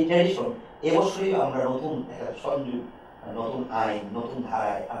এই ট্র্যাডিশন এবছরই আমরা নতুন একটা সংযোগ, নতুন আইন, নতুন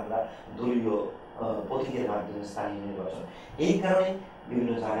ধারায় আমরা দলীয় প্রতীকের মাধ্যমে স্থানীয় নির্বাচন। এই কারণে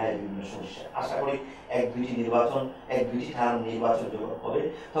বিভিন্ন জায়গায় বিভিন্ন সমস্যা। আশা করি 1-2টি টার্ম নির্বাচন যখন হবে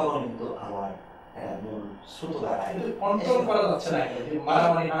তখন কিন্তু আমার মূল স্রোত দাঁড়ায় কন্ট্রোল করা যাচ্ছে না,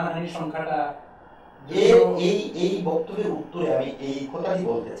 মারামারি হানাহানির সংখ্যাটা। এই বক্তব্যের উত্তরে আমি এই কথাটি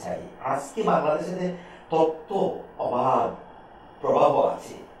বলতে চাই, আজকে বাংলাদেশে যে তত্ত্ব অবাধ প্রভাব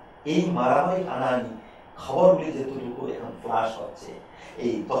আছে, এই মারামারি হানাহানি খবরগুলি যেটুকু এখন ফ্লাশ হচ্ছে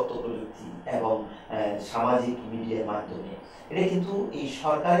এই তথ্য প্রযুক্তি এবং সামাজিক মিডিয়ার মাধ্যমে, এটা কিন্তু এই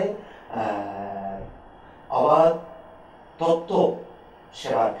সরকারের অবাধ তথ্য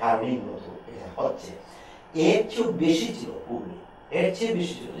সেবার কারণেই মূলত এটা হচ্ছে। এর চেয়েও বেশি ছিল পূর্বে, এর চেয়ে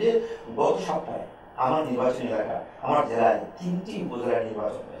বেশি ছিল যে গত সপ্তাহে আমার নির্বাচনী এলাকা, আমার জেলায় 3টি উপজেলায়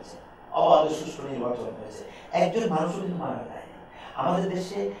নির্বাচন হয়েছে, অবাধ সুষ্ঠু নির্বাচন হয়েছে, একজন মানুষও কিন্তু মারা যায়নি। আমাদের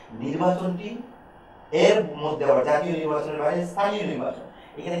দেশে নির্বাচনটি এর মধ্যে আবার জাতীয় নির্বাচনের বাইরে স্থানীয় নির্বাচন,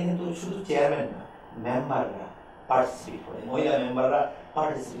 এখানে কিন্তু শুধু চেয়ারম্যান না, মেম্বাররা পার্টিসিপেট করে, মহিলা মেম্বাররা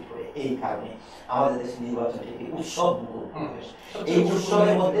পার্টিসিপেট করে। এই কারণে আমাদের দেশে নির্বাচন একটি উৎসব মুখর পরিবেশ। এই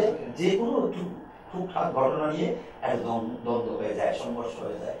উৎসবের মধ্যে যে কোনো টুকটাক ঘটনা নিয়ে একটা দ্বন্দ্ব হয়ে যায়, সংঘর্ষ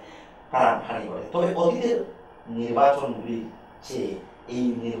হয়ে যায়, প্রাণহানি করে। তবে অতীতের নির্বাচনগুলির চেয়ে এই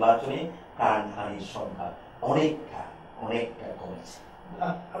নির্বাচনে প্রাণহানির সংখ্যা অনেকটা অনেকটা কমেছে।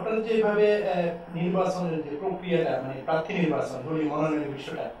 আপনারা যেভাবে নির্বাচনের যে প্রক্রিয়াটা মানে প্রার্থী নির্বাচন দলীয় মনোনয়নের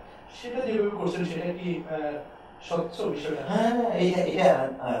বিষয়টা সেটা যেভাবে করছেন সেটা কি স্বচ্ছ বিষয়টা? হ্যাঁ, এটা এটা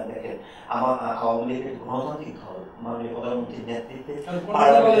দেখেন আমার আওয়ামী লীগের গণতান্ত্রিক দল মাননীয় প্রধানমন্ত্রীর নেতৃত্বে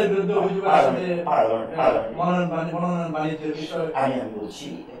মনোনয়ন বাণিজ্যের বিষয় আমি বলছি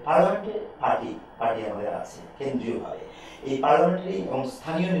পার্লামেন্টে পার্টি আমাদের আছে কেন্দ্রীয়ভাবে। এই পার্লামেন্টারি এবং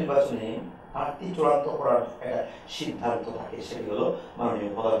স্থানীয় নির্বাচনে প্রার্থী চূড়ান্ত করার একটা সিদ্ধান্ত থাকে, সেটি হলো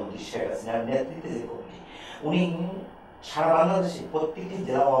মাননীয় প্রধানমন্ত্রী শেখ হাসিনার নেতৃত্বে যে কমিটি। উনি সারা বাংলাদেশে প্রত্যেকটি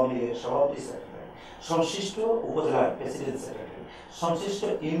জেলা আওয়ামী লীগের সভাপতি সেক্রেটারি, সংশ্লিষ্ট উপজেলার প্রেসিডেন্ট সেক্রেটারি, সংশ্লিষ্ট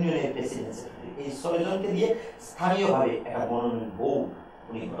ইউনিয়নের প্রেসিডেন্ট সেক্রেটারি, এই 6 জনকে দিয়ে স্থানীয়ভাবে একটা মনোনয়ন বোর্ড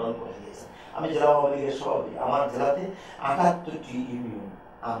উনি গঠন করে দিয়েছেন। আমি জেলা আওয়ামী লীগের সভাপতি, আমার জেলাতে 78টি ইউনিয়ন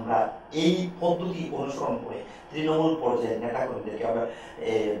আমরা এই পদ্ধতি অনুসরণ করে তৃণমূল পর্যায়ে নেতাকর্মীদেরকে আমরা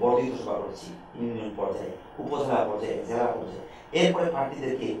বর্ধিত সভা করেছি, ইউনিয়ন পর্যায়ে, উপজেলা পর্যায়ে, জেলা পর্যায়ে। এরপরে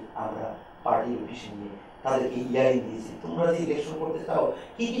প্রার্থীদেরকে আমরা পার্টির অফিসে নিয়ে তাদেরকে ইয়ারিং দিয়েছি, তোমরা যে ইলেকশন করতে চাও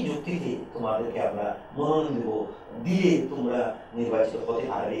কি কি যুক্তিতে তোমাদেরকে আমরা মনোনয়ন দেবো, দিলে তোমরা নির্বাচিত হতে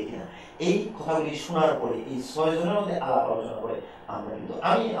পারবে কিনা। এই কথাগুলি শোনার পরে এই 6 জনের মধ্যে আলাপ আলোচনা করে আমরা কিন্তু,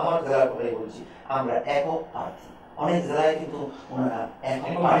 আমি আমার জেলার কথাই বলছি, আমরা একক প্রার্থী। অনেক জেলায় কিন্তু ওনারা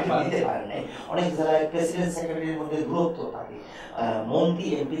একক প্রার্থী দিতে পারেন নাই, অনেক জেলায় প্রেসিডেন্ট সেক্রেটারির মধ্যে দূরত্ব থাকে, মন্ত্রী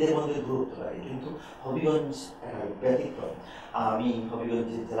এমপিদের মধ্যে দূরত্ব থাকে, কিন্তু হবিগঞ্জ ব্যতিক্রম। আমি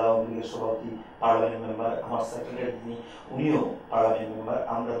হবিগঞ্জের জেলা আওয়ামী লীগের সভাপতি, পার্লামেন্ট মেম্বার, আমার সেক্রেটারি যিনি উনিও পার্লামেন্ট মেম্বার,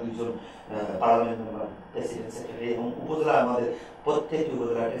 আমরা 2 জন পার্লামেন্ট মেম্বার, প্রেসিডেন্ট সেক্রেটারি, এবং উপজেলা আমাদের প্রত্যেকটি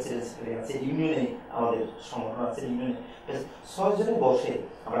উপজেলা প্রেসিডেন্ট সেক্রেটারি আছে, ইউনিয়নে আমাদের সংগঠন আছে, ইউনিয়নে 6 জনে বসে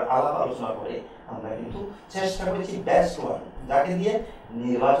আমরা আলাপ আলোচনা করে আমরা কিন্তু চেষ্টা করেছি বেস্ট ওয়ান, যাকে দিয়ে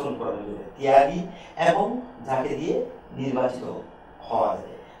নির্বাচন করানো যাবে, ত্যাগী এবং যাকে দিয়ে নির্বাচিত হওয়া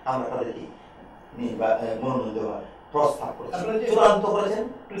যাবে, আমরা তাদেরকে মনোনয়ন দেওয়ার প্রস্তাব করেছি, চূড়ান্ত করেছেন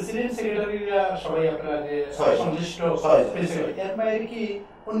প্রেসিডেন্ট সেক্রেটারিরা সবাই। আপনারা যে সংশ্লিষ্ট এর বাইরে কি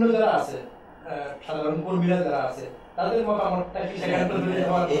অন্য যারা আছে সাধারণ কর্মীরা যারা আছে তাদের মতামতটা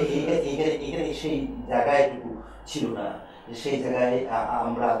কি এখানে সেই জায়গায়টুকু ছিল না, সেই জায়গায়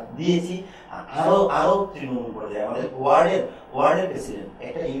আমরা দিয়েছি আরো তৃণমূল পর্যায়ে আমাদের ওয়ার্ডের প্রেসিডেন্ট,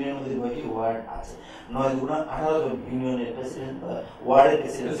 একটা ইউনিয়নের মধ্যে 9টি ওয়ার্ড আছে, 9 গুণা 18 জন ইউনিয়নের প্রেসিডেন্ট, ওয়ার্ডের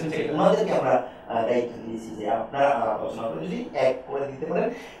প্রেসিডেন্ট, ওনাদেরকে আমরা দায়িত্ব দিয়েছি যে আপনারা আলোচনা করে যদি এক করে দিতে পারেন।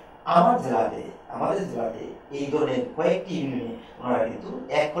 আমাদের জেলাতে এই ধরনের কয়েকটি ইউনিয়নে ওনারা কিন্তু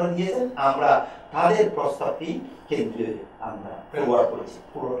এক করে দিয়েছেন, আমরা তাদের প্রস্তাবটি কেন্দ্রে আমরা ফরওয়ার্ড করেছি।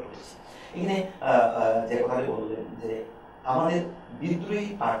 এখানে যে কথাটি বললেন যে আমাদের বিদ্রোহী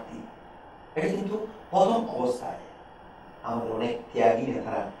প্রার্থী, এটা কিন্তু প্রথম অবস্থায় আমাদের অনেক ত্যাগী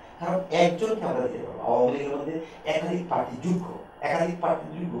নেতারা, কারণ একজনকে আমরা দিতে পারবো। আওয়ামী লীগের মধ্যে একাধিক প্রার্থী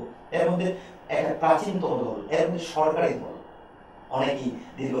যোগ্য, এর মধ্যে একটা প্রাচীনতম দল, এর মধ্যে সরকারি দল, অনেকেই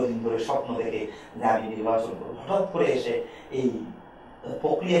দীর্ঘদিন ধরে স্বপ্ন দেখে যে আমি নির্বাচন করবো, হঠাৎ করে এসে এই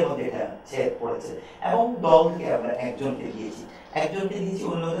প্রক্রিয়ার মধ্যে এটা ছেদ পড়েছে, এবং দল থেকে আমরা একজনকে দিয়েছি,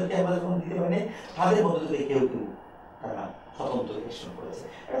 অন্যদেরকে আমরা যখন দিতে পারি তাদের মধ্যে থেকে কেউ তারা স্বতন্ত্র ইলেকশন করেছে।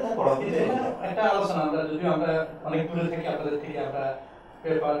 একটা আলোচনা আমরা যদিও আমরা অনেক দূরে থেকে আপনাদের থেকে আমরা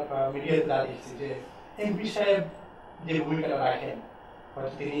পেপার বা মিডিয়াতে জানিয়েছি যে এমপি সাহেব যে ভূমিকাটা রাখেন,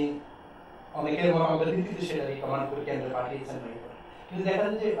 হয়তো তিনি অনেকের মতামতের ভিত্তিতে সেটা রিকমেন্ড করে কেন্দ্রে পাঠিয়েছেন, কিন্তু দেখা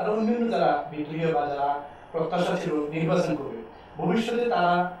যায় যে আরো অন্যান্য যারা বিদ্রোহী বা যারা প্রত্যাশা ছিল নির্বাচন করবে, ভবিষ্যতে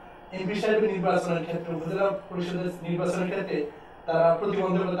তারা এমপি সাহেবের নির্বাচনের ক্ষেত্রে, উপজেলা পরিষদের নির্বাচনের ক্ষেত্রে তারা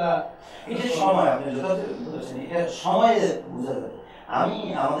প্রতিবন্ধকতা, এটা সময় আপনি যথাযথ বলেছেন, এটা সময়ে বোঝা যাবে। আমি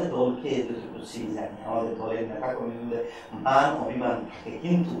আমাদের দলকে যতটুকু জানি, আমাদের দলের নেতা কর্মীদের মান অভিমান থাকে,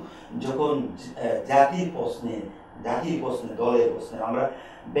 কিন্তু যখন জাতির প্রশ্নে, দলের প্রশ্নে, আমরা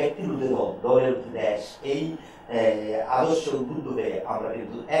ব্যক্তির বিরুদ্ধে দল, দলের বিরুদ্ধে দেশ, এই আদর্শ উদ্বুদ্ধ হয়ে আমরা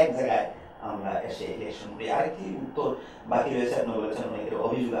কিন্তু এক জায়গায় আমরা এসে ইলেকশন করি। আরেকটি উত্তর বাকি রয়েছে, আপনি বলেছেন অনেকের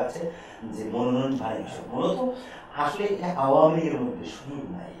অভিযোগ আছে যে মনোনয়ন বাণিজ্য, মূলত আসলে আওয়ামী লীগের মধ্যে সুযোগ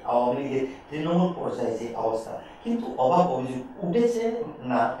নাই, আওয়ামী লীগের তৃণমূল পর্যায়ে যে অবস্থা, কিন্তু অভাব অভিযোগ উঠেছে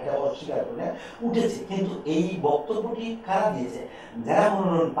না, এটা অস্বীকার করে না, উঠেছে, কিন্তু এই বক্তব্যটি কারা দিয়েছে? যারা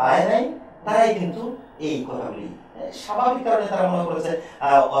মনোনয়ন পায় নাই তারাই কিন্তু এই কথাগুলি স্বাভাবিক কারণে তারা মনে করেছে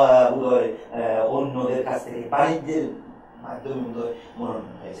অন্যদের কাছ থেকে বাণিজ্যের মাধ্যমে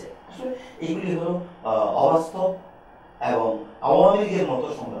মনোনয়ন হয়েছে। আসলে এইগুলি হলো অবাস্তব, এবং আওয়ামী লীগের মতো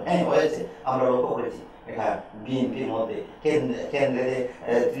সংগ্রাম হয়েছে, আমরা লক্ষ্য করেছি। এটা বিএনপির মধ্যে কেন্দ্রে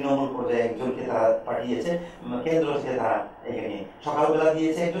তৃণমূল পর্যায়ে একজনকে তারা পাঠিয়েছে, কেন্দ্র থেকে তারা এখানে সকালবেলা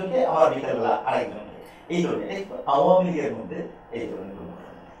দিয়েছে একজনকে, আবার বিকালবেলা আরেকজনকে, এই ধরনের আওয়ামী লীগের মধ্যে এই ধরনের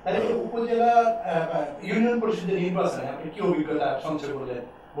তাহলে উপজেলা ইউনিয়ন পরিষদের নির্বাচনে আপনি কি অভিজ্ঞতা সঞ্চয় করলেন?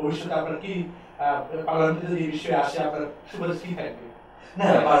 ভবিষ্যতে আপনার কি পার্লামেন্টে যদি এই বিষয়ে আসে আপনার সুপারিশ কি থাকবে? না,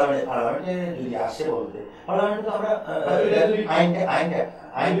 পার্লামেন্টে যদি আসে বলতে পার্লামেন্টে তো আমরা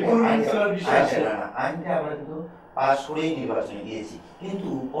আইনটা আমরা কিন্তু পাস করেই নির্বাচনে গিয়েছি, কিন্তু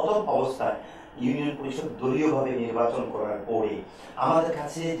প্রথম অবস্থায় ইউনিয়ন পরিষদ দলীয়ভাবে নির্বাচন করার পরে আমাদের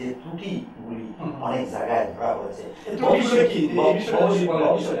কাছে যে ত্রুটিগুলি অনেক জায়গায় ধরা পড়েছে।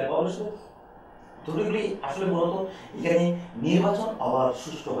 ত্রুটিগুলি আসলে মূলত এখানে নির্বাচন আবার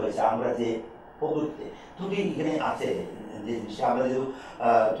সুষ্ঠু হয়েছে। আমরা যে পদ্ধতিতে ত্রুটি এখানে আছে, যে জিনিসটা আমরা যেহেতু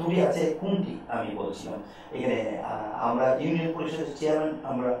ত্রুটি আছে কোনটি আমি বলছিলাম, এখানে আমরা ইউনিয়ন পরিষদের চেয়ারম্যান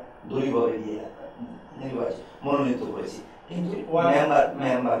আমরা দলীয়ভাবে দিয়ে মনোনীত করেছি, কিন্তু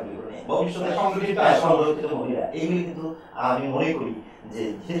মেম্বার ভবিষ্যতে সংরক্ষিত মহিলা এইগুলি কিন্তু আমি মনে করি যে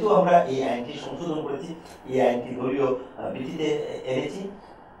যেহেতু আমরা এই আইনটি সংশোধন করেছি, এই আইনটি দলীয় ভিত্তিতে এনেছি,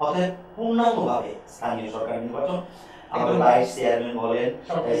 অতএব পূর্ণাঙ্গভাবে স্থানীয় সরকার নির্বাচন আমাদের ভাইস চেয়ারম্যান বলেন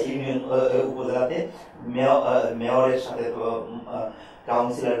ইউনিয়ন উপজেলাতে মেয়রের সাথে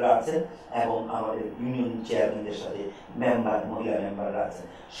কাউন্সিলররা আছেন এবং আমাদের ইউনিয়ন চেয়ারম্যানদের সাথে মহিলা মেম্বাররা আছেন,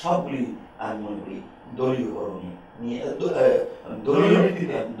 সবগুলি আমি মনে করি দলীয়করণে নিয়ে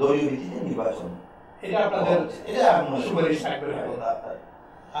দলীয় ভিত্তিতে নির্বাচন। এটা আপনাদের সুপারিশ থাকবে।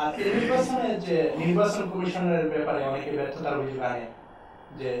 আর এই নির্বাচনে যে নির্বাচন কমিশনের ব্যাপারে অনেকে ব্যর্থতার অভিযোগ আনে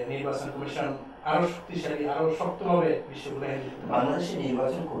যে নির্বাচন কমিশন আরো শক্তিশালী, আরো শক্তভাবে বিষয়গুলো। বাংলাদেশের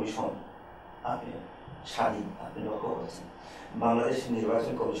নির্বাচন কমিশন আপনি স্বাধীন, আপনি লক্ষ্য করেছেন বাংলাদেশের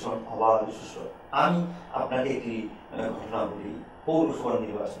নির্বাচন কমিশন অবাধ সুষ্ঠু। আমি আপনাকে একটি ঘটনা বলি। পৌরসভার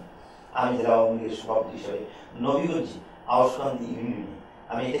নির্বাচন আমি জেলা আওয়ামী লীগের সভাপতি হিসাবে নবীগঞ্জ আউসকান্দি ইউনিয়নে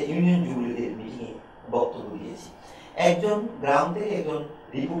আমি একটা ইউনিয়ন যুবলীগের মিটিংয়ে বক্তব্য দিয়েছি। একজন গ্রাম থেকে একজন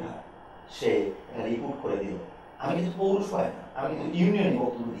রিপোর্টার সে রিপোর্ট করে দিল, আমি কিন্তু পৌরসভায় না, আমি কিন্তু ইউনিয়নে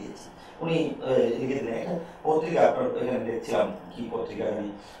বক্তব্য দিয়েছি। উনি লিখে দিলেন একটা পত্রিকা, আপনার এখানে দেখছিলাম কি পত্রিকা, আমি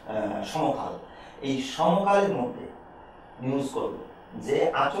সমকাল, এই সমকালের মধ্যে নিউজ করলো যে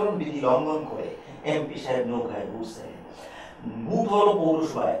আচরণবিধি লঙ্ঘন করে এমপি সাহেব নৌকায় ঘুরছে। বুথ হলো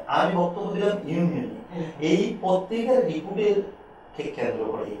পৌরসভায়, আমি বক্তব্য দিলাম ইউনিয়নে। এই পত্রিকার রিপোর্টের ঠিক কেন্দ্র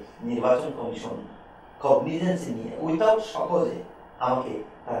করে নির্বাচন কমিশন কগনিজেন্সি নিয়ে উইথাউট সকজে আমাকে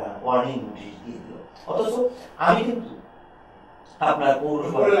তারা ওয়ার্নিং নোটিশ দিয়ে দিল। অথচ আমি কিন্তু আপনার পৌর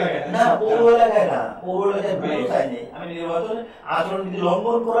এলাকায় আমি নির্বাচনে আচরণবিধি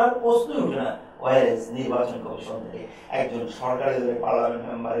লঙ্ঘন করার প্রশ্নই উঠে না। ওয়াইএস নির্বাচন কমিশন থেকে একজন সরকারি দলের পার্লামেন্ট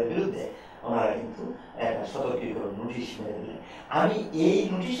মেম্বারের বিরুদ্ধে ওনারা কিন্তু একটা সতর্কীকরণ নোটিশ মেরে দিলেন। আমি এই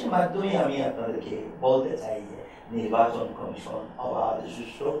নোটিশের মাধ্যমে আমি আপনাদেরকে বলতে চাই যে নির্বাচন কমিশন অবাধ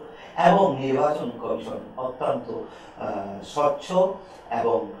সুষ্ঠু এবং নির্বাচন কমিশন অত্যন্ত স্বচ্ছ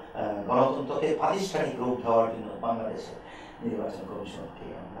এবং গণতন্ত্রকে প্রাতিষ্ঠানিক রূপ দেওয়ার জন্য বাংলাদেশের নির্বাচন কমিশনকে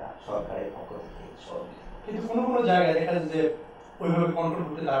আমরা সরকারের পক্ষ থেকে সহযোগিতা। কিন্তু কোনো কোনো জায়গায় দেখা যায় যে ওইভাবে কন্ট্রোল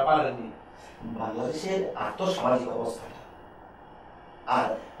করতে তারা পারেনি। বাংলাদেশের আর্থসামাজিক অবস্থাটা আর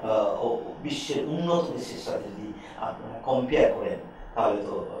বিশ্বের উন্নত দেশের সাথে যদি আপনারা কম্পেয়ার করেন তাহলে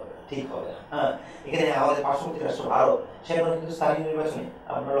তো ঠিক হবে না। হ্যাঁ, এখানে আমাদের পার্শ্ববর্তী রাষ্ট্র ভারত, সেখানে কিন্তু স্থানীয় নির্বাচনে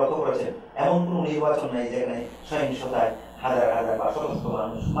আপনারা লক্ষ্য করেছেন এমন কোনো নির্বাচন নাই যেখানে সহিংসতায় হাজার হাজার বা শত শত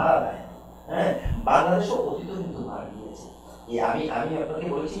মানুষ মারা যায়। হ্যাঁ, বাংলাদেশও অতীত কিন্তু মারা গিয়েছে। আমি আপনাকে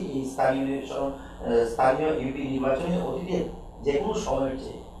বলছি এই স্থানীয় ইউপি নির্বাচনে অতীতে যে কোনো সময়ের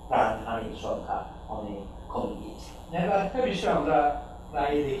চেয়ে প্রাণহানির সংখ্যা অনেক কমে গিয়েছে। একটা বিষয় আমরা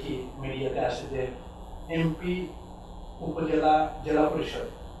প্রায় দেখি মিডিয়াতে আসে যে এমপি, উপজেলা, জেলা পরিষদ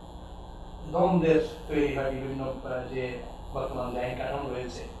দ্বন্দ্বের তৈরি হয় বিভিন্ন যে বর্তমান যে আইন কাঠামো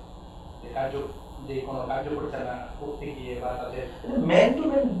রয়েছে, যে কোনো কার্য পরিচালনা করতে গিয়ে বা তাদের ম্যান টু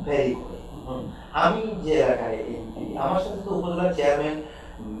ম্যান ভ্যারি করে। আমি যে এলাকায় এমপি, আমার সাথে তো উপজেলা চেয়ারম্যান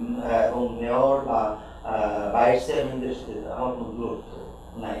এবং মেয়র বা ভাইস চেয়ারম্যানদের সাথে আমার কোনো দূরত্ব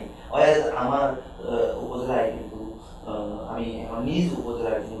নাই। আমার উপজেলায় কিন্তু আমি আমার নিজ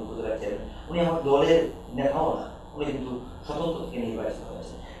উপজেলার যিনি উপজেলা চেয়ারম্যান উনি আমার দলের নেতাও না, উনি কিন্তু স্বতন্ত্র থেকে নির্বাচিত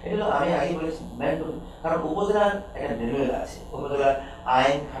হয়েছে। এটা আমি আগে বলেছি ম্যান্ডেট, কারণ উপজেলার একটা ম্যানুয়াল আছে, উপজেলার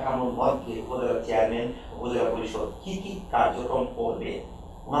আইন কাঠামোর মধ্যে উপজেলা চেয়ারম্যান, উপজেলা পরিষদ কি কি কার্যক্রম করবে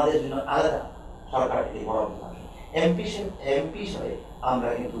ওনাদের জন্য আলাদা সরকার থেকে বরাদ্দ থাকে। এমপি হিসাবে আমরা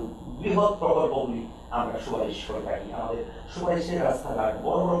কিন্তু বৃহৎ প্রকল্পগুলি আমরা সুপারিশ করে থাকি, আমাদের সুপারিশের রাস্তাঘাট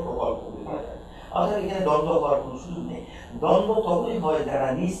বড় বড় প্রকল্পগুলি করে থাকি। অর্থাৎ এখানে দ্বন্দ্ব হওয়ার কোনো সুযোগ নেই। দ্বন্দ্ব তখনই হয় যারা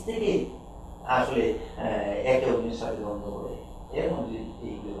নিজ থেকে আসলে একে অন্যের সাথে দ্বন্দ্ব করে। এর মধ্যে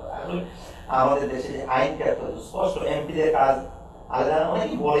এইগুলো হয়। আসলে আমাদের দেশে আইনটা স্পষ্ট, এমপিদের কাজ আলাদা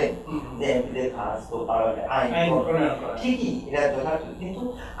অনেকে বলেন যে এমপিদের কাজ তো পার্লামেন্টে আইন প্রণয়ন করা, ঠিকই এটা যথার্থ, কিন্তু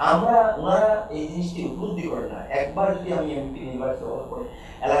ওনারা এই জিনিসটি উপলব্ধি করে না। একবার যদি আমি এমপি নির্বাচিত হওয়ার পরে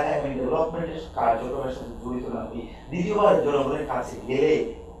এলাকায় আমি ডেভেলপমেন্টের কার্যক্রমের সাথে জড়িত না হই, দ্বিতীয়বার জনগণের কাছে গেলে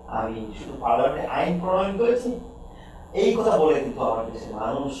আমি শুধু পার্লামেন্টে আইন প্রণয়ন করেছি এই কথা বলে কিন্তু আমার দেশের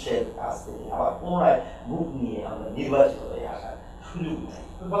মানুষের কাছ থেকে আবার পুনরায় বুক নিয়ে আমরা নির্বাচিত হয়ে আসার সুযোগ নেই।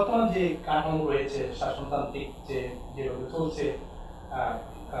 বর্তমান যে কাঠামো রয়েছে শাসনতান্ত্রিক যেভাবে চলছে,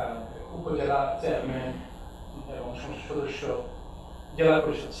 উপজেলা চেয়ারম্যান এবং সংসদ সদস্য, জেলা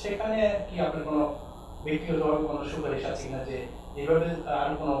পরিষদ, সেখানে কি আপনার কোনো ব্যক্তিগতভাবে কোনো সুপারিশ আছে কিনা যে এইভাবে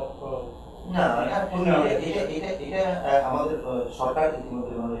আর কোনো? না, এটা আমাদের সরকার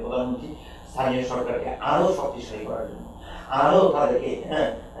ইতিমধ্যে মাননীয় প্রধানমন্ত্রী স্থানীয় সরকারকে আরো শক্তিশালী করার জন্য, আরো তাদেরকে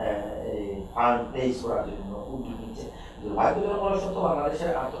ফান্ড রেজ করার জন্য উদ্যোগ নিচ্ছে। দুর্ভাগ্যজনক সত্য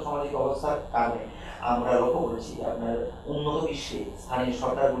বাংলাদেশের আর্থসামাজিক অবস্থার কারণে আমরা লক্ষ্য করেছি আপনার উন্নত বিশ্বে স্থানীয়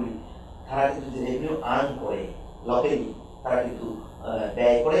সরকারগুলি তারা কিন্তু যে রেভিনিউ আর্ন করে লোকেরই তারা কিন্তু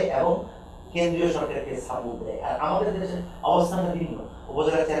ব্যয় করে এবং কেন্দ্রীয় সরকারকে সাপোর্ট দেয়। আর আমাদের দেশের অবস্থানটা ভিন্ন।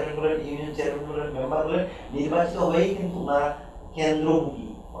 উপজেলা চেয়ারম্যান বলেন, ইউনিয়ন চেয়ারম্যান বলেন, মেম্বার বলেন, নির্বাচিত হয়েই কিন্তু ওনারা কেন্দ্রমুখী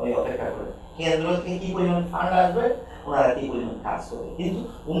হয়ে অপেক্ষা করেন। কেন্দ্র থেকে কি পরিমাণ ফান্ড আসবে, ওনারা কি পরিমাণ কাজ করবে। কিন্তু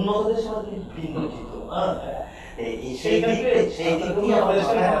উন্নত দেশের মধ্যে কিন্তু ভিন্ন চিত্র।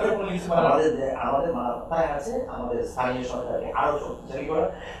 আমাদের মাথায় আছে আমাদের স্থানীয় সরকারকে আরো শক্তিশালী করা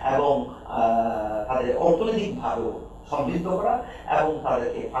এবং তাদের অর্থনৈতিক ভাবেও সমৃদ্ধ করা এবং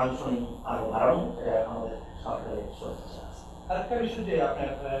তাদেরকে ফাংশনিং আরো বাড়ানো, এটা আমাদের সরকারের সদিচ্ছা আছে। আরেকটা বিষয় যে আপনার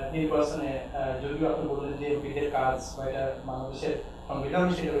নির্বাচনে যদিও আপনি বললেন যে এমপিদের কাজ বা এটা বাংলাদেশের সংবিধান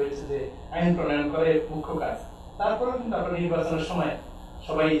সেটা রয়েছে যে আইন প্রণয়ন করে মুখ্য কাজ, তারপরেও কিন্তু আপনার নির্বাচনের সময়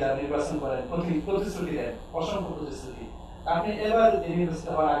সবাই যারা নির্বাচন করেন প্রতিশ্রুতি দেন, অসংখ্য প্রতিশ্রুতি। আপনি এবার নির্বাচিত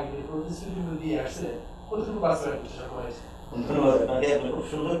হওয়ার আগে প্রতিশ্রুতিগুলো দিয়ে আসছিলেন, কতটুকু বাস্তবায়ন করতে সক্ষম হয়েছে? ধন্যবাদ আপনাকে, আপনি খুব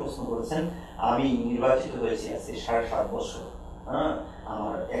সুন্দর প্রশ্ন করেছেন। আমি নির্বাচিত হয়েছি আজকে 7.5 বছর।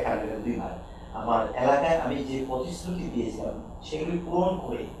 আমার এখানে 2 ভাই। আমার এলাকায় আমি যে প্রতিশ্রুতি দিয়েছিলাম সেগুলি পূরণ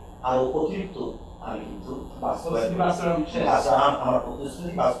করে আরো অতিরিক্ত আমি কিন্তু আমার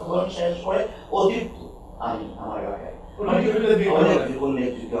প্রতিশ্রুতি বাস্তবায়ন শেষ করে অতিরিক্ত আমি আমার এলাকায়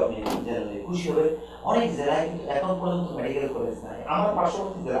উল্লেখযোগ্য, আপনি জেনে খুশি হবে, অনেক জেলায় কিন্তু এখন পর্যন্ত মেডিকেল কলেজ নাই। আমার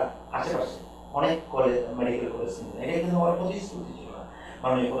পার্শ্ববর্তী জেলা আশেপাশে অনেক কলেজ মেডিকেল কলেজ কিন্তু এটা কিন্তু আমার প্রতিশ্রুতি ছিল না।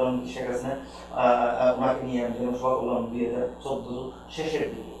 মাননীয় প্রধানমন্ত্রী শেখ হাসিনা ওনাকে নিয়ে আমি জনসভা করলাম 2014 শেষের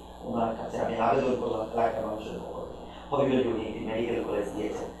দিকে। ওনার কাছে আমি আবেদন করলাম এলাকার মানুষের পক্ষ থেকে, হবিগঞ্জ উনি একটি মেডিকেল কলেজ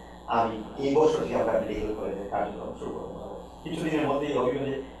দিয়েছেন। আমি এই বছর থেকে আমরা মেডিকেল কলেজের কার্যক্রম শুরু করতে পারবো। কিছুদিনের মধ্যেই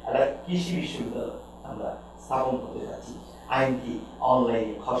হবিগঞ্জে একটা কৃষি বিশ্ববিদ্যালয় আমরা স্থাপন করতে যাচ্ছি। আইনটি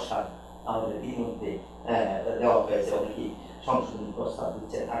অনলাইনে খসড়া আমাদের ইতিমধ্যে দেওয়া হয়েছে, অনেকেই সংশোধনী প্রস্তাব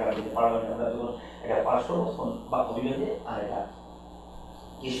দিচ্ছেন। আগামী দিনে পার্লামেন্টে আমরা যখন এটা পাশ করবো তখন বা হবিগঞ্জে আর একটা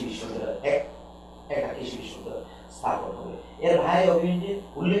কৃষি বিশ্ববিদ্যালয় একটা কৃষি বিশ্ববিদ্যালয় স্থাপন হবে। এর বাইরে হবিগঞ্জে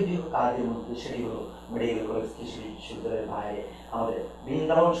উল্লেখযোগ্য কাজের মধ্যে সেটি হলো মেডিকেল কলেজ, কৃষি বিশ্ববিদ্যালয়ের বাইরে আমাদের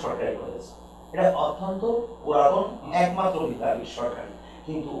বৃন্দাবন সরকারি কলেজ। এটা অত্যন্ত পুরাতন একমাত্র বিদ্যালয় সরকারি,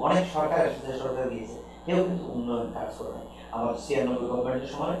 কিন্তু অনেক সরকার এসেছে, সরকার দিয়েছে, কেউ কিন্তু উন্নয়ন কাজ করে নাই। আমার 96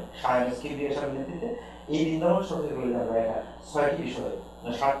 গভর্নমেন্টের সময় স্কিম দিয়ে নেতৃত্বে এই বৃন্দাবন সরকারি কলেজে আমরা একটা 6টি বিষয়ে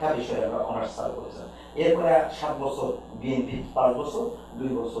 7টা বিষয়ে আমরা অনার্স চালু করেছিলাম। এরপরে 7 বছর বিএনপি, 5 বছর, 2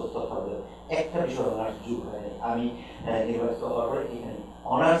 বছর তত্ত্বাবধায়ক, একটা বিষয় অনার্স যুগ হয়নি। আমি নির্বাচিত হওয়ার পরে এখানে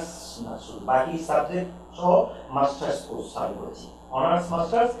অনার্স না শুধু বাকি সাবজেক্ট সহ মাস্টার্স কোর্স চালু করেছি। অনার্স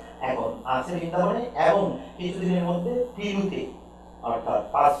মাস্টার্স এখন আছে বৃন্দাবনে এবং কিছুদিনের মধ্যে পিলুতে অর্থাৎ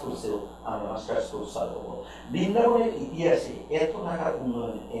 5 কোর্সেও আমরা মাস্টার্স কোর্স চালু করবো। বৃন্দাবনের ইতিহাসে এত টাকার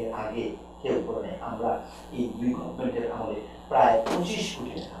উন্নয়ন এর আগে কেউ করে নেই। আমরা এই 2 গভর্নমেন্টের আমলে প্রায় 25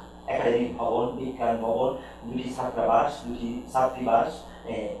 কোটি টাকা, একাডেমিক ভবন, বিজ্ঞান ভবন, 2টি ছাত্রাবাস, 2টি ছাত্রীবাস,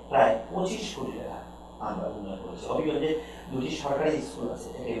 প্রায় 25 কোটি টাকা আমরা উন্নয়ন করেছি। হবিগঞ্জে 2টি সরকারি স্কুল আছে,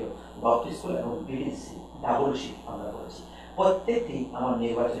 একটি হলো গভর্নমেন্ট স্কুল এবং বিডিসি ডাবল শিফট আমরা করেছি। প্রত্যেকটি আমার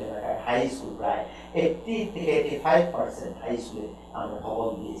নির্বাচনী এলাকায় হাই স্কুল প্রায় 80 থেকে 85% হাই স্কুলে আমরা ভবন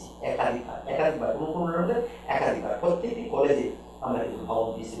দিয়েছি। একাধিকবার একাধিকবার প্রত্যেকটি কলেজে আমরা কিন্তু ভবন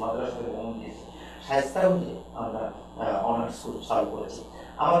দিয়েছি, মাদ্রাসাতে ভবন দিয়েছি। স্বাস্থ্যগঞ্জে আমরা অনার্স স্কুল চালু করেছি।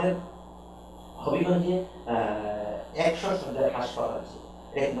 আমাদের হবিগঞ্জে 100 শয্যার হাসপাতাল আছে,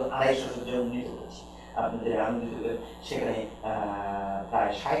 এটা কিন্তু 250 শয্যায় উন্নীত করেছি। আপনাদের আনন্দিত হবেন, সেখানে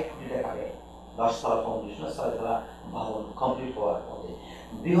প্রায় 60 কোটি টাকা ব্যয়, 10 তলা ফাউন্ডেশন, 6 তলা ভবন কমপ্লিট হওয়ার পথে।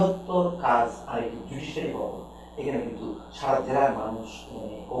 বৃহত্তর কাজ আরেকটি জুডিশিয়ারি ভবন, এখানে কিন্তু সারা জেলার মানুষ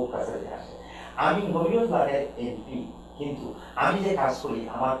কোর্ট কাছারি আসে। আমি হবিগঞ্জ এলাকার এমপি, কিন্তু আমি যে কাজ করি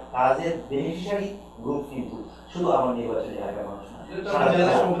আমার কাজের বেনিফিশিয়ারি গ্রুপ কিন্তু শুধু আমার নির্বাচনী এলাকার মানুষ না,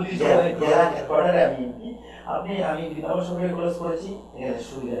 জেলা হেডকোয়ার্টারে আমি এমপি। আমি বিধানসভা সরকারি কলেজ করেছি, এখানে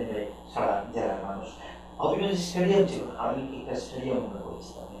সুবিধা নেবে সারা জেলার মানুষ। হবিগঞ্জ স্টেডিয়াম ছিল, আমি একটা স্টেডিয়াম মনে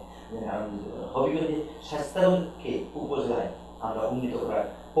করেছি। হবিগঞ্জে স্বাস্থ্যকে উপজেলায় আমরা উন্নীত করার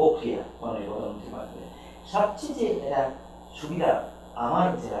প্রক্রিয়া মাননীয় প্রধানমন্ত্রীর মাধ্যমে সবচেয়ে যে এটা সুবিধা আমার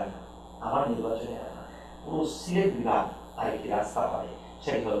জেলার না, আমার নির্বাচনী এলাকা পুরো সিলেট বিভাগ আরেকটি রাস্তা পাবে,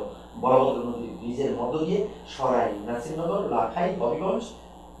 সেটি হলো বড়ভদ্র নদীর ব্রিজের মধ্য দিয়ে সরাই, নাসিরনগর, লাখাই, হবিগঞ্জ,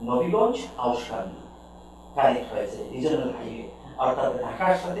 নবীগঞ্জ, আউশকান্দি কানেক্ট হয়েছে রিজনাল হাইওয়ে, অর্থাৎ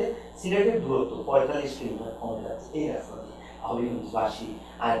ঢাকার সাথে সিলেটের দূরত্ব 45 কিলোমিটার কমে যাচ্ছে এই রাস্তা দিয়ে। হবিগঞ্জবাসী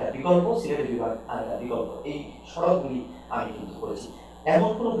আরেকটা বিকল্প, সিলেট বিভাগ আরেকটা বিকল্প, এই সড়কগুলি আমি কিন্তু করেছি। এমন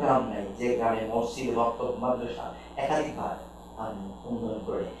কোনো গ্রাম নাই যে গ্রামে মসজিদ, মক্তব, মাদ্রাসা একাধিকবার আমি উন্নয়ন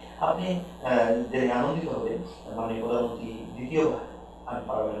করে। আপনি আনন্দিত হবেন, মাননীয় প্রধানমন্ত্রী দ্বিতীয়বার আমি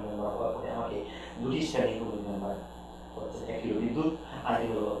পার্লামেন্ট মেম্বার হওয়ার পরে আমাকে দুটি শ্রেণী কমিটি মেম্বার করেছেন, একটি হলো বিদ্যুৎ আর একটি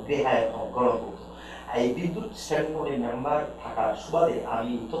হলো গৃহায়ন গণপূর্ত। এই বিদ্যুৎ শ্রেণী কমিটি মেম্বার থাকার সুবাদে আমি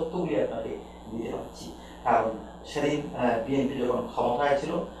তথ্যগুলি আপনাকে দিতে পারছি, কারণ সেদিন বিএনপি যখন ক্ষমতায়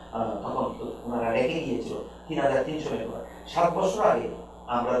ছিল তখন ওনারা রেখে গিয়েছিল 3300 মেগাওয়াট। 7 বছর আগে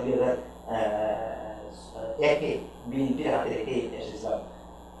আমরা 2001-এ বিএনপির হাতে রেখে এসেছিলাম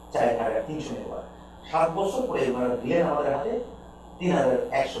 4300 মেগাওয়াট। 7 বছর পরে ওনারা দিলেন আমাদের হাতে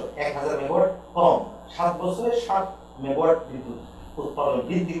 3100, 1000 মেগাওয়াট কম। 7 বছরে 7 মেগাওয়াট বিদ্যুৎ উৎপাদন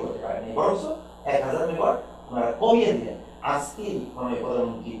বৃদ্ধি করতে পারেনি, বরঞ্চ 1000 মেগাওয়াট ওনারা কমিয়ে দিলেন। আজকে মাননীয়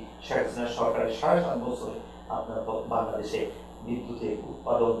প্রধানমন্ত্রী শেখ হাসিনার সরকারের 7.5 বছরে আপনার বাংলাদেশে বিদ্যুতের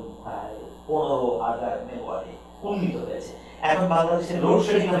উৎপাদন প্রায় 15,000 মেগাওয়াটে উন্নীত হয়েছে। এখন বাংলাদেশের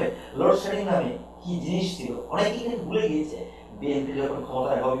লোডশেডিং নামে কি জিনিস ছিল অনেকেই কিন্তু ভুলে গিয়েছে। বিএনপি যখন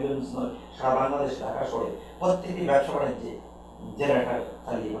ক্ষমতায়, হবিগঞ্জ নয় সারা বাংলাদেশ, ঢাকা শহরে প্রত্যেকটি ব্যবসা বাণিজ্যে জেনারেটর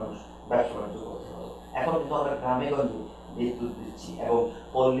চালিয়ে মানুষ ব্যবসা বাণিজ্য করতে হবে। এখন কিন্তু আমরা গ্রামে গঞ্জে বিদ্যুৎ দিচ্ছি এবং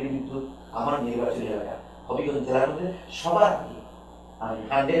পল্লী বিদ্যুৎ আমার নির্বাচনী এলাকা হবিগঞ্জ জেলার মধ্যে সবার আগে আমি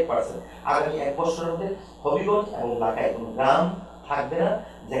 100% আগামী 1 বছরের মধ্যে হবিগঞ্জ এবং ঢাকায় কোনো গ্রাম থাকবে না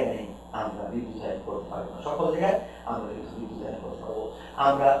যেখানে আমরা বিদ্যুতায়ন করতে পারবো না। সকল জায়গায় আমরা কিন্তু বিদ্যুতায়ন করতে পারবো।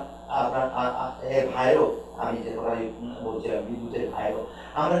 আমরা আপনার এর ভাইয়েরও, আমি যে কথা বলছিলাম বিদ্যুতের ভাইয়েরও,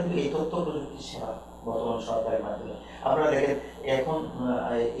 আমরা কিন্তু এই তথ্য প্রযুক্তি সেবা বর্তমান সরকারের মাধ্যমে আপনারা দেখেন এখন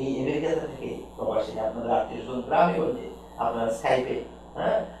এই আমেরিকা থেকে প্রবাসী আপনাদের আত্মীয় গ্রামে গঞ্জে আপনার স্কাইপে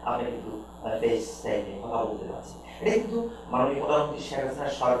আপনি কিন্তু ফেস টাইমে কথা বলতে পারছেন। এটা কিন্তু মাননীয় প্রধানমন্ত্রী শেখ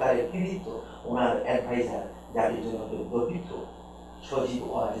হাসিনার সরকারের কৃতিত্ব, ওনার অ্যাডভাইজার জাতির জন্য দৌহিত্র সজীব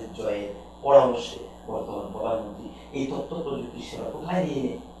ওয়াজেদ জয়ের পরামর্শে বর্তমান প্রধানমন্ত্রী এই তথ্য প্রযুক্তি সেবা কোথায় নিয়ে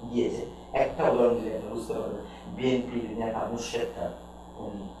গিয়েছে। একটা উদাহরণ দিলে আপনি বুঝতে পারবেন। বিএনপির নেতা মুর্শেদ খান,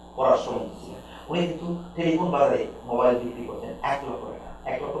 উনি পররাষ্ট্রমন্ত্রী ছিলেন, উনি কিন্তু টেলিফোন বাজারে মোবাইল বিক্রি করতেন 1 লক্ষ টাকা,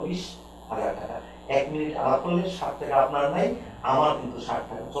 1,20,000 টাকা। 1 মিনিট আলাপ করলে 7 টাকা আপনার নাই, আমার কিন্তু 60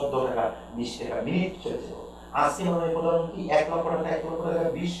 টাকা, 14 টাকা, 20 টাকা মিনিট চলেছে। আজকে মাননীয় প্রধানমন্ত্রী 1 লক্ষ টাকা,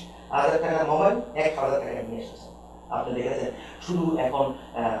 20,000 টাকার মোবাইল 1,000 টাকা নিয়ে এসেছেন। আপনি দেখেছেন শুধু এখন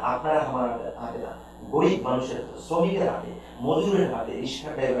আপনার আমার হাতে না, গরিব মানুষের, শ্রমিকের হাতে, মজুরের হাতে, রিক্সা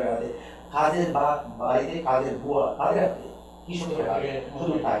ড্রাইভারের হাতে, কাজের বা বাড়িতে কাজের বুয়া তাদের হাতে, কৃষকের হাতে।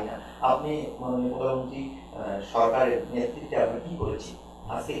 শুধু তাই না, আপনি মাননীয় প্রধানমন্ত্রী সরকারের নেতৃত্বে আমরা কি করেছি,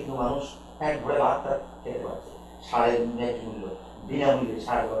 আজকে কিন্তু মানুষ পেট ভরে ভাত খেতে পারছে, সারের ন্যায্য মূল্য, বিনামূল্যে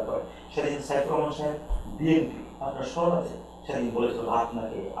সার ব্যবহার করে। সেদিন সাইফুর রহমান সাহেব বিএনপি আপনার স্মরণ আছে, সেদিন বলেছিল ভাত না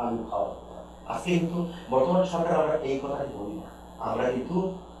খেয়ে আলু খাওয়া। আজকে কিন্তু বর্তমান সরকার আমরা এই কথাই বলি না, আমরা কিন্তু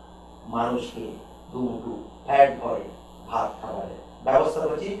মানুষকে দুমুঠো পেট ভরে ভাত খাবারের ব্যবস্থা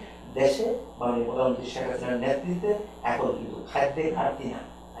করেছি। দেশে মাননীয় প্রধানমন্ত্রী শেখ হাসিনার নেতৃত্বে এখন কিন্তু খাদ্যের ঘাটতি না,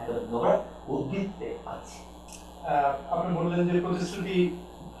 এখন আমরা উদ্বৃত্তে আছি। আপনি বললেন যে প্রতিশ্রুতি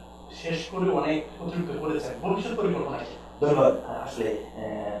শেষ করে অনেক অতিরিক্ত করেছেন, ভবিষ্যৎ পরিকল্পনা কি? ধন্যবাদ। আসলে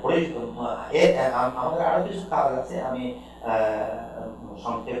আমাদের আরো কিছু কাজ আছে, আমি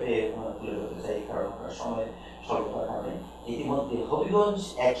সংক্ষেপে তুলে ধরতে চাই কারণ আপনার সময় স্বল্পতার কারণে। ইতিমধ্যে হবিগঞ্জ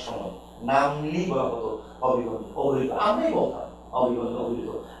এক সময় নাম নিলেই বলা হতো হবিগঞ্জ অবহেলিত, আমরাই বলতাম হবিগঞ্জ অবহেলিত।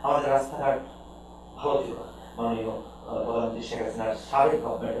 আমাদের রাস্তাঘাট ভালো ছিল না। মাননীয় প্রধানমন্ত্রী শেখ হাসিনার সাবেক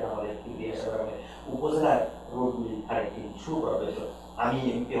গভর্নমেন্টের আমাদের উপজেলার রোডগুলি কানেক্টিং শুরু করা হয়েছিল। আমি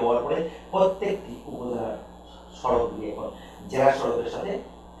এমপি হওয়ার পরে প্রত্যেকটি উপজেলার সড়কগুলি এখন জেলা সড়কের সাথে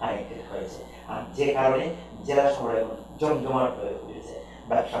কানেক্টেড হয়েছে, আর যে কারণে জেলা শহরে এখন জমজমাট হয়ে উঠেছে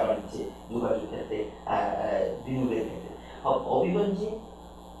ব্যবসা বাণিজ্যে, যোগাযোগ ক্ষেত্রে, বিনিয়োগের ক্ষেত্রে। হবিগঞ্জে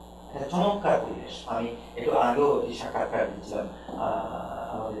একটা চমৎকার পরিবেশ। আমি একটু আগেও এই সাক্ষাৎকার দিয়েছিলাম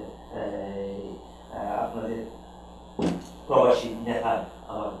আমাদের আপনাদের প্রবাসী নেতা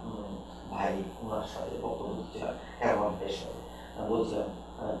আমার ভাই ওনার সাথে বক্তব্য দিচ্ছিলাম ক্যারাভান ভাইয়ের সাথে, বলছিলাম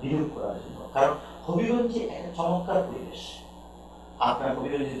বিনিয়োগ করার জন্য। কারণ হবিগঞ্জে একটা চমৎকার পরিবেশ, আপনার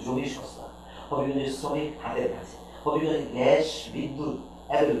হবিগঞ্জের জমি সস্তা, হবিগঞ্জের শ্রমিক হাতের কাছে, হবিগঞ্জের গ্যাস বিদ্যুৎ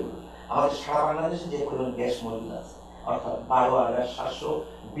অ্যাভেলেবল। আমাদের সারা বাংলাদেশে যে পরিমাণ গ্যাস মজুদ আছে, অর্থাৎ 12,700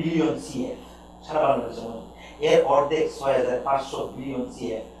 বিলিয়ন সিএফ সারা বাংলাদেশের মধ্যে, এর অর্ধেক 6,500 বিলিয়ন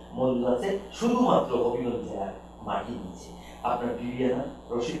সিএফ মজুদ আছে শুধুমাত্র হবিগঞ্জ জেলার মাটির নিচে। আপনার বিবিয়ানা,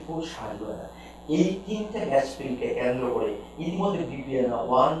 রশিদপুর, শাহজাদা, এই তিনটা গ্যাস ফিল্ডকে কেন্দ্র করে ইতিমধ্যে বিবিয়ানা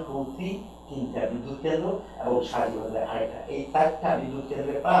 1, 2, 3 তিনটা বিদ্যুৎ কেন্দ্র এবং শাহজাদা আরেকটা, এই 4টা বিদ্যুৎ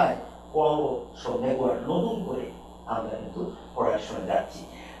কেন্দ্রে প্রায় 1500 মেগাওয়াট নতুন করে আমরা কিন্তু প্রোডাকশনে যাচ্ছি।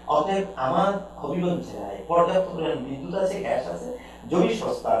 অতএব আমার হবিগঞ্জ জেলায় পর্যাপ্ত পরিমাণ বিদ্যুৎ আছে, গ্যাস আছে, জমি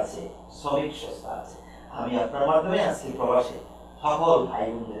সস্তা আছে, শ্রমিক সস্তা আছে। আমি আপনার মাধ্যমে আজকে প্রবাসে সকল ভাই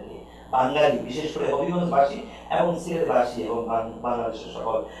বোনদেরকে, বাঙালি বিশেষ করে হবিগঞ্জবাসী এবং সিলেটবাসী এবং বাংলাদেশের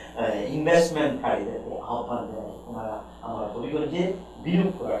সকল ইনভেস্টমেন্টকারীদেরকে আহ্বান জানাই ওনারা আমার হবিগঞ্জে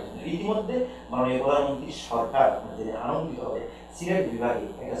বিনিয়োগ করার জন্য। ইতিমধ্যে মাননীয় প্রধানমন্ত্রী সরকার আপনাদের আনন্দিত হবে, সিলেট বিভাগে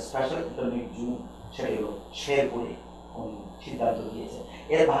একটা স্পেশাল ইকোনমিক জোন সেগুলো শেরপুরে উনি সিদ্ধান্ত দিয়েছেন।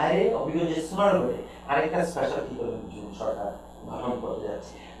 এর বাইরে হবিগঞ্জের সোনারগড়ে আরেকটা স্পেশাল ইকোনমিক জোন সরকার গঠন করতে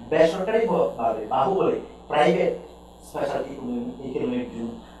যাচ্ছে। বেসরকারি ভাবে বাহুবলে প্রাইভেট স্পেশাল ইকোনমিক জোন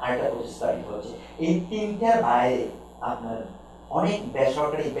আরেকটা প্রতিষ্ঠাপিত হচ্ছে। এই তিনটার বাইরে আপনার অনেক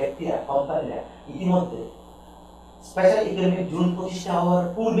বেসরকারি ব্যক্তিরা, কোম্পানিরা ইতিমধ্যে স্পেশাল ইকোনমিক জোন প্রতিষ্ঠা হওয়ার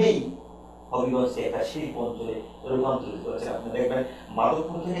পূর্বেই হবিগঞ্জকে একটা শিল্প অঞ্চলে রূপান্তরিত করেছে। আপনি দেখবেন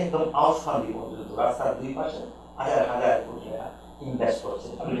মাধবপুর থেকে একদম আউসখান্দি পর্যন্ত রাস্তার দুই পাশে হাজার হাজার কোটি টাকা ইনভেস্ট করছে।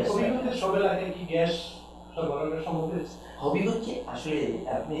 হবিগঞ্জে আসলে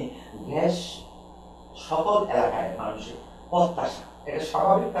আপনি গ্যাস সকল এলাকায় মানুষের প্রত্যাশা, এটা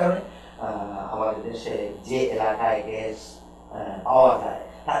স্বাভাবিক। কারণে আমাদের দেশে যে এলাকায় গ্যাস পাওয়া যায়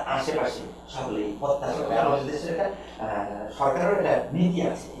তার আশেপাশে সকলেই প্রত্যাশা করে। আমাদের দেশের একটা সরকারের একটা নীতি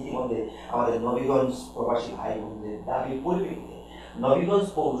আছে। ইতিমধ্যে আমাদের নবীগঞ্জ প্রবাসী ভাই বোনদের দাবির পরিপ্রেক্ষিতে নবীগঞ্জ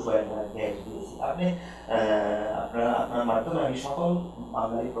পৌরসভায় আমরা গ্যাস দিয়েছি। আপনি আপনার মাধ্যমে আমি সকল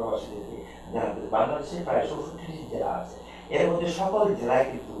বাঙালি প্রবাসীদেরকে জানাতে, বাংলাদেশে প্রায় 64টি জেলা আছে, এর মধ্যে সকল জেলায়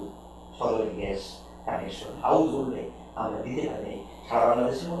কিন্তু সদর গ্যাস কানেকশন হাউস হোল্ডে আমরা দিতে পারি। সারা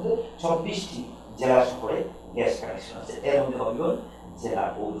বাংলাদেশের মধ্যে 24টি জেলা শহরে গ্যাস কানেকশন আছে, এর মধ্যে হবিগঞ্জ জেলা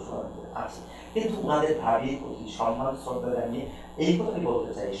পৌরসভা আছে। কিন্তু ওনাদের দাবির প্রতি সম্মান শ্রদ্ধা জানিয়ে এই কথাই বলতে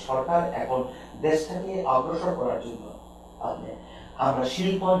চাই, সরকার এখন দেশটাকে অগ্রসর করার জন্য আমরা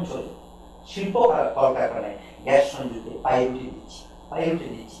শিল্প অঞ্চলে, শিল্প কলকারখানায় গ্যাস সংযোগে প্রায়োরিটি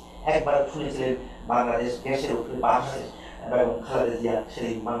দিচ্ছি। একবার শুনেছিলেন বাংলাদেশ গ্যাসের উপরে বাংলাদেশ এবং খালেদা জিয়া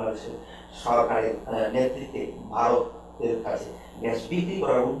সেদিন বাংলাদেশের সরকারের নেতৃত্বে ভারতের কাছে গ্যাস বিক্রি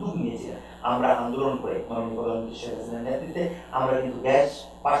করার উদ্যোগ নিয়েছিলেন। আমরা আন্দোলন করে মাননীয় প্রধানমন্ত্রী শেখ হাসিনার নেতৃত্বে আমরা কিন্তু গ্যাস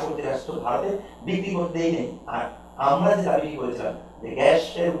পার্শ্ববর্তী রাষ্ট্র ভারতে বিক্রি করতে দেই নেই। আর আমরা যে দাবি করেছিলাম যে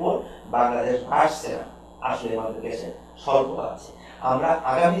গ্যাসের উপর বাংলাদেশ ভাসছে না, আসলে আমাদের গ্যাসের স্বল্পতা আছে। আমরা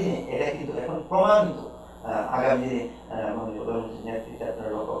আগামী দিনে এটা কিন্তু এখন প্রমাণিত, আগামী দিনে মাননীয় প্রধানমন্ত্রীর নেতৃত্বে আপনারা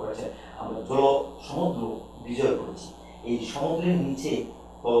লক্ষ্য করেছেন আমরা জল সমুদ্র বিজয় করেছি। এই সমুদ্রের নিচে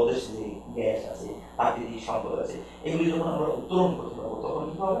তলদেশে যে গ্যাস আছে, প্রাকৃতিক সম্পদ আছে, এগুলি যখন আমরা উত্তোলন করতে পারবো তখন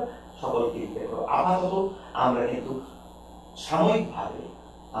কিন্তু আমরা সকলকে দিতে পারবো। আপাতত আমরা কিন্তু সাময়িকভাবে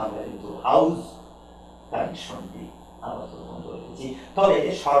আমরা কিন্তু হাউস কানেকশনটি আপাতত বন্ধ রেখেছি। তবে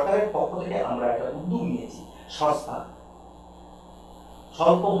সরকারের পক্ষ থেকে আমরা একটা উদ্যোগ নিয়েছি, সস্তা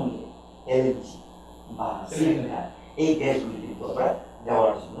স্বল্প মূল্যে এলএনজি বা সিলিন্ডার এই গ্যাসগুলি কিন্তু আমরা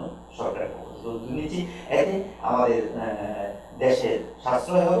দেওয়ার জন্য সরকারের পক্ষ থেকে উদ্যোগ নিয়েছি। এতে আমাদের দেশের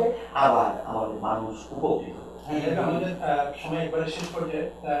সাশ্রয় হবে, আবার আমাদের মানুষ উপকৃত হবে। আমাদের সময় একবারে শেষ পর্যায়ে,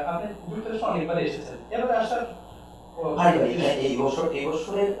 আপনি যুক্তরাষ্ট্রে অনেকবারই এসেছেন, এবারে আসার এই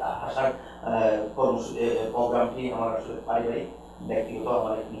বছরের আসার প্রোগ্রামটি আমার আসলে পারিবারিক ব্যক্তিগত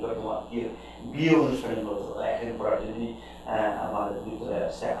আমার নিকটতম আত্মীয় বিয়ে অনুষ্ঠানের মতো অ্যাটেন্ড করার জন্য আমার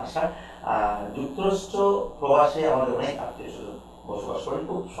যুক্তরাষ্ট্রে আসা। যুক্তরাষ্ট্র প্রবাসে আমাদের অনেক আত্মীয় স্বজন বসবাস করেন,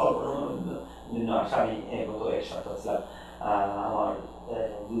 খুব স্বল্প সময়ের জন্য আসা। আমি গত এক সপ্তাহ ছিলাম। আমার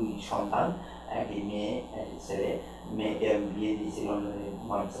 2 সন্তান, একটি মেয়ে একটি ছেলে। মেয়েকে আমি বিয়ে দিয়েছি লন্ডনে,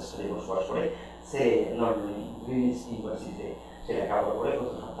 ম্যানচেস্টারে বসবাস করে। ছেলে লন্ডনে গ্রিনিচ ইউনিভার্সিটিতে সে লেখাপড়া করে।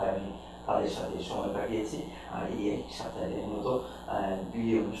 গত সপ্তাহে আমি তাদের সাথে সময় কাটিয়েছি। আর এই এক সপ্তাহে মূলত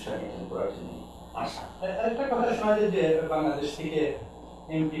বিয়ে অনুষ্ঠানে অ্যাটেন্ড করার জন্য আসা। একটা কথা শোনা যায় যে বাংলাদেশ থেকে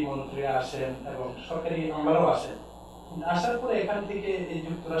এমপি মন্ত্রীরা আসেন এবং সরকারি আমলারাও আসেন, আসার পরে এখান থেকে এই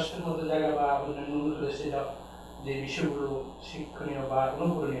যুক্তরাষ্ট্রের মতো জায়গা বা অন্যান্য উন্নত দেশে যে বিষয়গুলো শিক্ষণীয় বা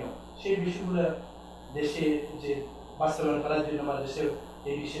অনুকরণীয়, সেই বিষয়গুলো দেশে যে বাস্তবায়ন করার জন্য বা দেশের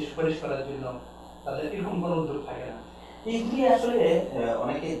এই বিশেষ সুপারিশ করার জন্য তাদের এরকম কোনো উদ্যোগ থাকে না। এইগুলি আসলে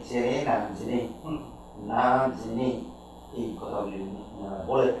অনেকে জেনে না জেনে না জেনে এই কথাগুলি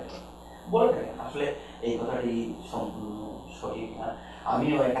বলে থাকেন আসলে এই কথাটি সম্পূর্ণ সঠিক না।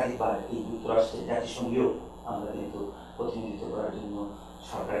 আমিও একাধিকবার এই যুক্তরাষ্ট্রের জাতিসংঘেও আমরা কিন্তু প্রতিনিধিত্ব করার জন্য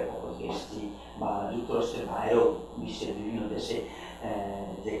সরকারের পক্ষ থেকে এসেছি, বা যুক্তরাষ্ট্রের বাইরেও বিশ্বের বিভিন্ন দেশে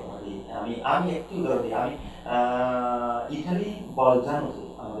যে কথাটি আমি একটি উদাহরণ দিই। আমি ইটালি বলজানোতে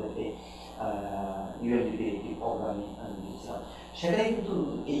আমাদেরকে ইউএনডিপির একটি প্রোগ্রামে দিয়েছিলাম, সেটাই কিন্তু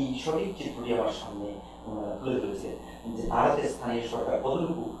এই সঠিক চিত্রটি আমার সামনে তুলে ধরেছে যে ভারতের স্থানীয় সরকার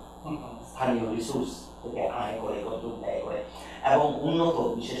কতটুকু স্থানীয় রিসোর্স থেকে আয় করে, কতটুকু ব্যয় করে, এবং উন্নত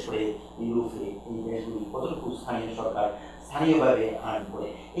বিশেষ করে ইউরোপে এই দেশগুলি কতটুকু স্থানীয় সরকার স্থানীয়ভাবে আর্ন করে।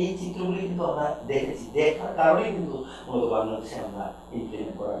 এই চিত্রগুলি কিন্তু আমরা দেখেছি, দেখার কারণে কিন্তু মূলত বাংলাদেশে আমরা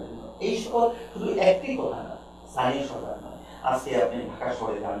ইমপ্লিমেন্ট করার জন্য এই সকল শুধু একটি কথা না, স্থানীয় সরকার নয়। আজকে আপনি ঢাকা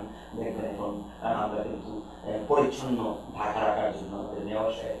শহরে যান, দেখবেন এখন আমরা কিন্তু পরিচ্ছন্ন ঢাকা রাখার জন্য আমাদের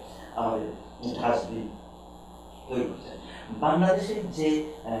মেয়র সাহেব আমাদের ডাস্টবিন তৈরি করছেন। বাংলাদেশের যে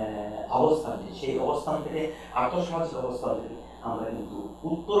অবস্থানটি, সেই অবস্থান থেকে আর্থসামাজিক অবস্থান থেকে আমরা কিন্তু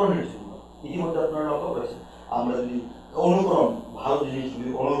উত্তরণের জন্য ইতিমধ্যে আপনারা লক্ষ্য করেছেন, আমরা যদি ভালো জিনিসগুলি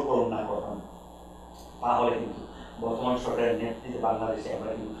অনুকরণ না করতাম, তাহলে কিন্তু বর্তমান সরকারের নেতৃত্বে বাংলাদেশে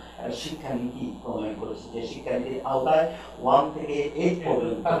আমরা কিন্তু একটা শিক্ষানীতি প্রণয়ন করেছি, যে শিক্ষানীতির আওতায় 1 থেকে 8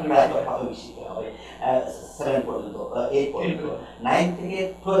 পর্যন্ত প্রাথমিক শিক্ষা হবে, 7 পর্যন্ত 8 পর্যন্ত, 9 থেকে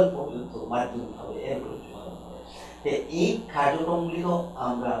 12 পর্যন্ত মাধ্যমিক হবে, এরপরে এই কার্যক্রমগুলিও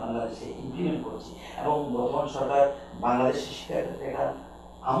আমরা বাংলাদেশে ইমপ্লিমেন্ট করছি, এবং বর্তমান সরকার বাংলাদেশের শিক্ষার ক্ষেত্রে একটা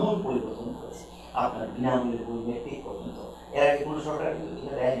আমূল পরিবর্তন করেছে। আপনার বিনামূল্যে বই মেট্রিক পর্যন্ত, এর আগে কোনো সরকার কিন্তু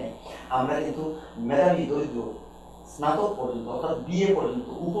এটা দেয় নাই। আমরা কিন্তু মেধাবী দরিদ্র স্নাতক পর্যন্ত অর্থাৎ বিএ পর্যন্ত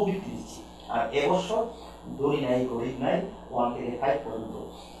উপবৃত্তি দিচ্ছি। আর এবছর ধনী নাই গরিব নাই 1 থেকে 5 পর্যন্ত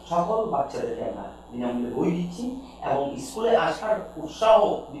সকল বাচ্চাদেরকে আমরা বিনামূল্যে বই দিচ্ছি, এবং স্কুলে আসার উৎসাহ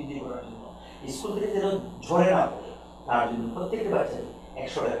বৃদ্ধি করার জন্য, স্কুল থেকে যেন ঝরে না পড়ে তার জন্য প্রত্যেকটি বাচ্চাকে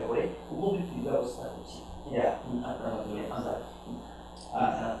 100 টাকা করে উপবৃত্তির ব্যবস্থা করছি। এটা আপনার মাধ্যমে আমরা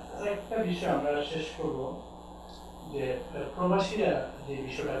একটা বিষয় আমরা শেষ করব, যে প্রবাসীরা যে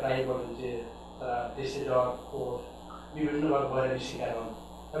বিষয়টা তাই বলেন যে তারা দেশে যাওয়ার পর বিভিন্নবার ভয়ের শিকার হন,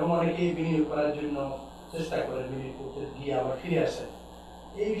 এবং অনেকেই বিনিয়োগ করার জন্য চেষ্টা করেন, বিনিয়োগ করতে গিয়ে আবার ফিরে আসেন।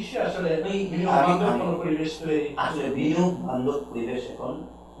 এই বিষয়ে আসলে বিনিয়োগ বান্ধব পরিবেশ এখন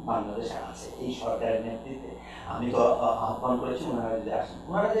বাংলাদেশে আছে এই সরকারের নেতৃত্বে। আমি তো আহ্বান করেছি ওনারা যদি আসেন,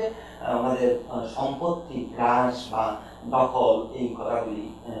 ওনারা যে আমাদের সম্পত্তি গ্রাস বা দখল এই কথাগুলি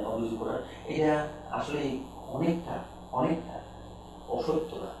অভিযোগ করার, এটা আসলে অনেকটা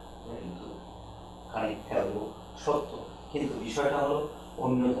অসত্য না, কিন্তু খানিকটা হলো সত্য। কিন্তু বিষয়টা হলো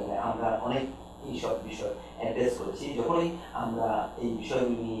অন্য জায়গায় আমরা অনেক এইসব বিষয় অ্যাড্রেস করেছি। যখনই আমরা এই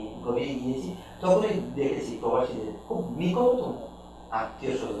বিষয়গুলি নিয়ে গভীরে গিয়েছি, তখনই দেখেছি প্রবাসীদের খুব নিকটতম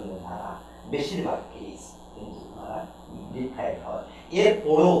আত্মীয় স্বজনের দ্বারা বেশিরভাগ কেস কিন্তু ডিফাইড হয়।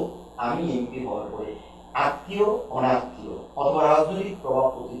 এরপরও আমি এমপি হওয়ার পরে আত্মীয় অনাত্মীয় অথবা রাজনৈতিক প্রভাব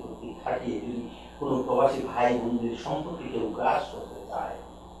প্রতিপত্তি খাটিয়ে যদি কোনো প্রবাসী ভাই বোনদের সম্পত্তি কেউ গ্রাস করতে চায়,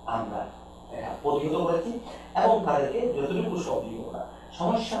 আমরা এটা প্রতিহত করেছি, এবং তাদেরকে যতটুকু সহযোগিতা করা।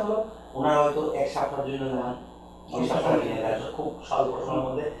 সমস্যা হলো ওনারা হয়তো 1 সপ্তাহের জন্য যান, 2 সপ্তাহের জন্য খুব স্বল্প সময়ের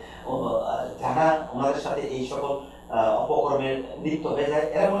মধ্যে যারা ওনাদের সাথে এই সকল অপকর্মের লিপ্ত হয়ে যায়,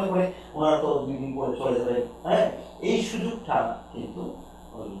 এরা মনে করে ওনারা তো 2 দিন পরে চলে যাবে। হ্যাঁ, এই সুযোগটা কিন্তু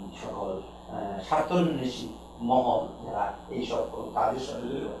ওই সকল স্বার্থান্বেষী মহল যারা এই সকল কাজের সাথে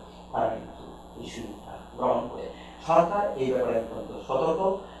জড়িত, তারা কিন্তু এই সুযোগটা গ্রহণ করে। সরকার এই ব্যাপারে অত্যন্ত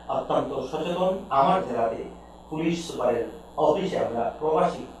অত্যন্ত সচেতন। আমার জেলাতে পুলিশ সুপারের অফিসে আমরা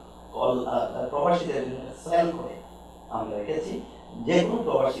প্রবাসীদের জন্য সেল করে আমরা রেখেছি। যে কোনো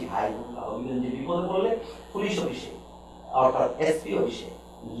প্রবাসী ভাই বোন বা হবিগঞ্জে বিপদে পড়লে পুলিশ অফিসে অর্থাৎ এসপি অফিসে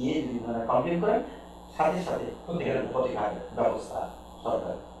গিয়ে যদি ওনারা কমপ্লেন করেন, সাথে সাথে প্রতিকার ব্যবস্থা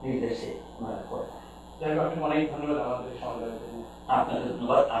সরকার নির্দেশে ওনারা করে। অনেক ধন্যবাদ আমাদের সমাজের জন্য। আপনাকে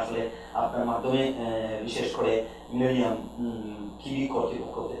ধন্যবাদ। আসলে আপনার মাধ্যমে বিশেষ করে মিলেনিয়াম টিভি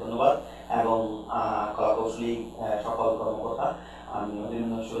কর্তৃপক্ষকে ধন্যবাদ, এবং কলাকৌশলী সকল কর্মকর্তা। আমি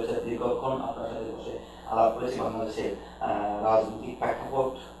অভিনন্দন শুভেচ্ছা। দীর্ঘক্ষণ আপনার সাথে বসে আলাপ করেছি বাংলাদেশের রাজনৈতিক প্রেক্ষাপট,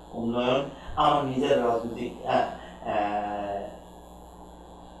 উন্নয়ন, আমার নিজের রাজনৈতিক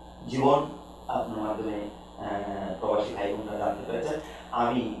জীবন আপনার মাধ্যমে প্রবাসী ভাই বোনরা জানতে পেরেছেন।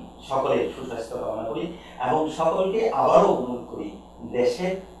 আমি সকলের সুস্বাস্থ্য কামনা করি, এবং সকলকে আবারও অনুরোধ করি দেশে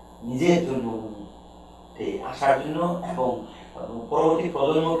নিজের জন্য আসার জন্য, এবং পরবর্তী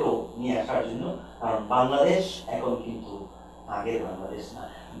প্রজন্মকেও নিয়ে আসার জন্য। কারণ বাংলাদেশ এখন কিন্তু আগের বাংলাদেশ না।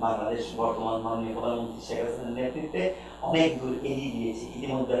 বাংলাদেশ বর্তমান মাননীয় প্রধানমন্ত্রী শেখ হাসিনার নেতৃত্বে অনেক দূর এগিয়ে গিয়েছে।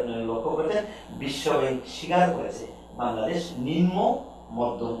 ইতিমধ্যে আপনারা লক্ষ্য করেছেন, বিশ্ব ব্যাংক স্বীকার করেছে বাংলাদেশ নিম্ন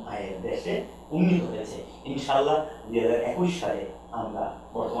মধ্যম আয়ের দেশে উন্নীত হয়েছে। ইনশাআল্লাহ 2021 সালে আমরা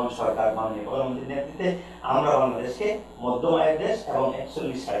বর্তমান সরকার মাননীয় প্রধানমন্ত্রীর নেতৃত্বে আমরা বাংলাদেশকে মধ্যম আয়ের দেশ এবং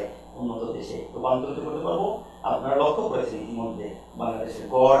 41 সালে উন্নত দেশে রূপান্তরিত করতে পারবো। আপনারা লক্ষ্য করেছেন ইতিমধ্যে বাংলাদেশের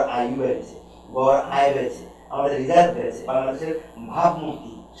গড় আয়ু বেড়েছে, গড় আয় বেড়েছে, আমাদের রিজার্ভ বেড়েছে, বাংলাদেশের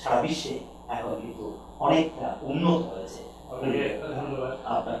ভাবমূর্তি সারা বিশ্বে এখন কিন্তু অনেকটা উন্নত হয়েছে। ধন্যবাদ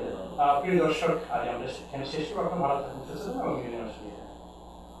আপনাকে। প্রিয় দর্শক, আজ আমরা এখানে শেষ করব। ভালো থাকুন, সুস্থ থাকুন এবং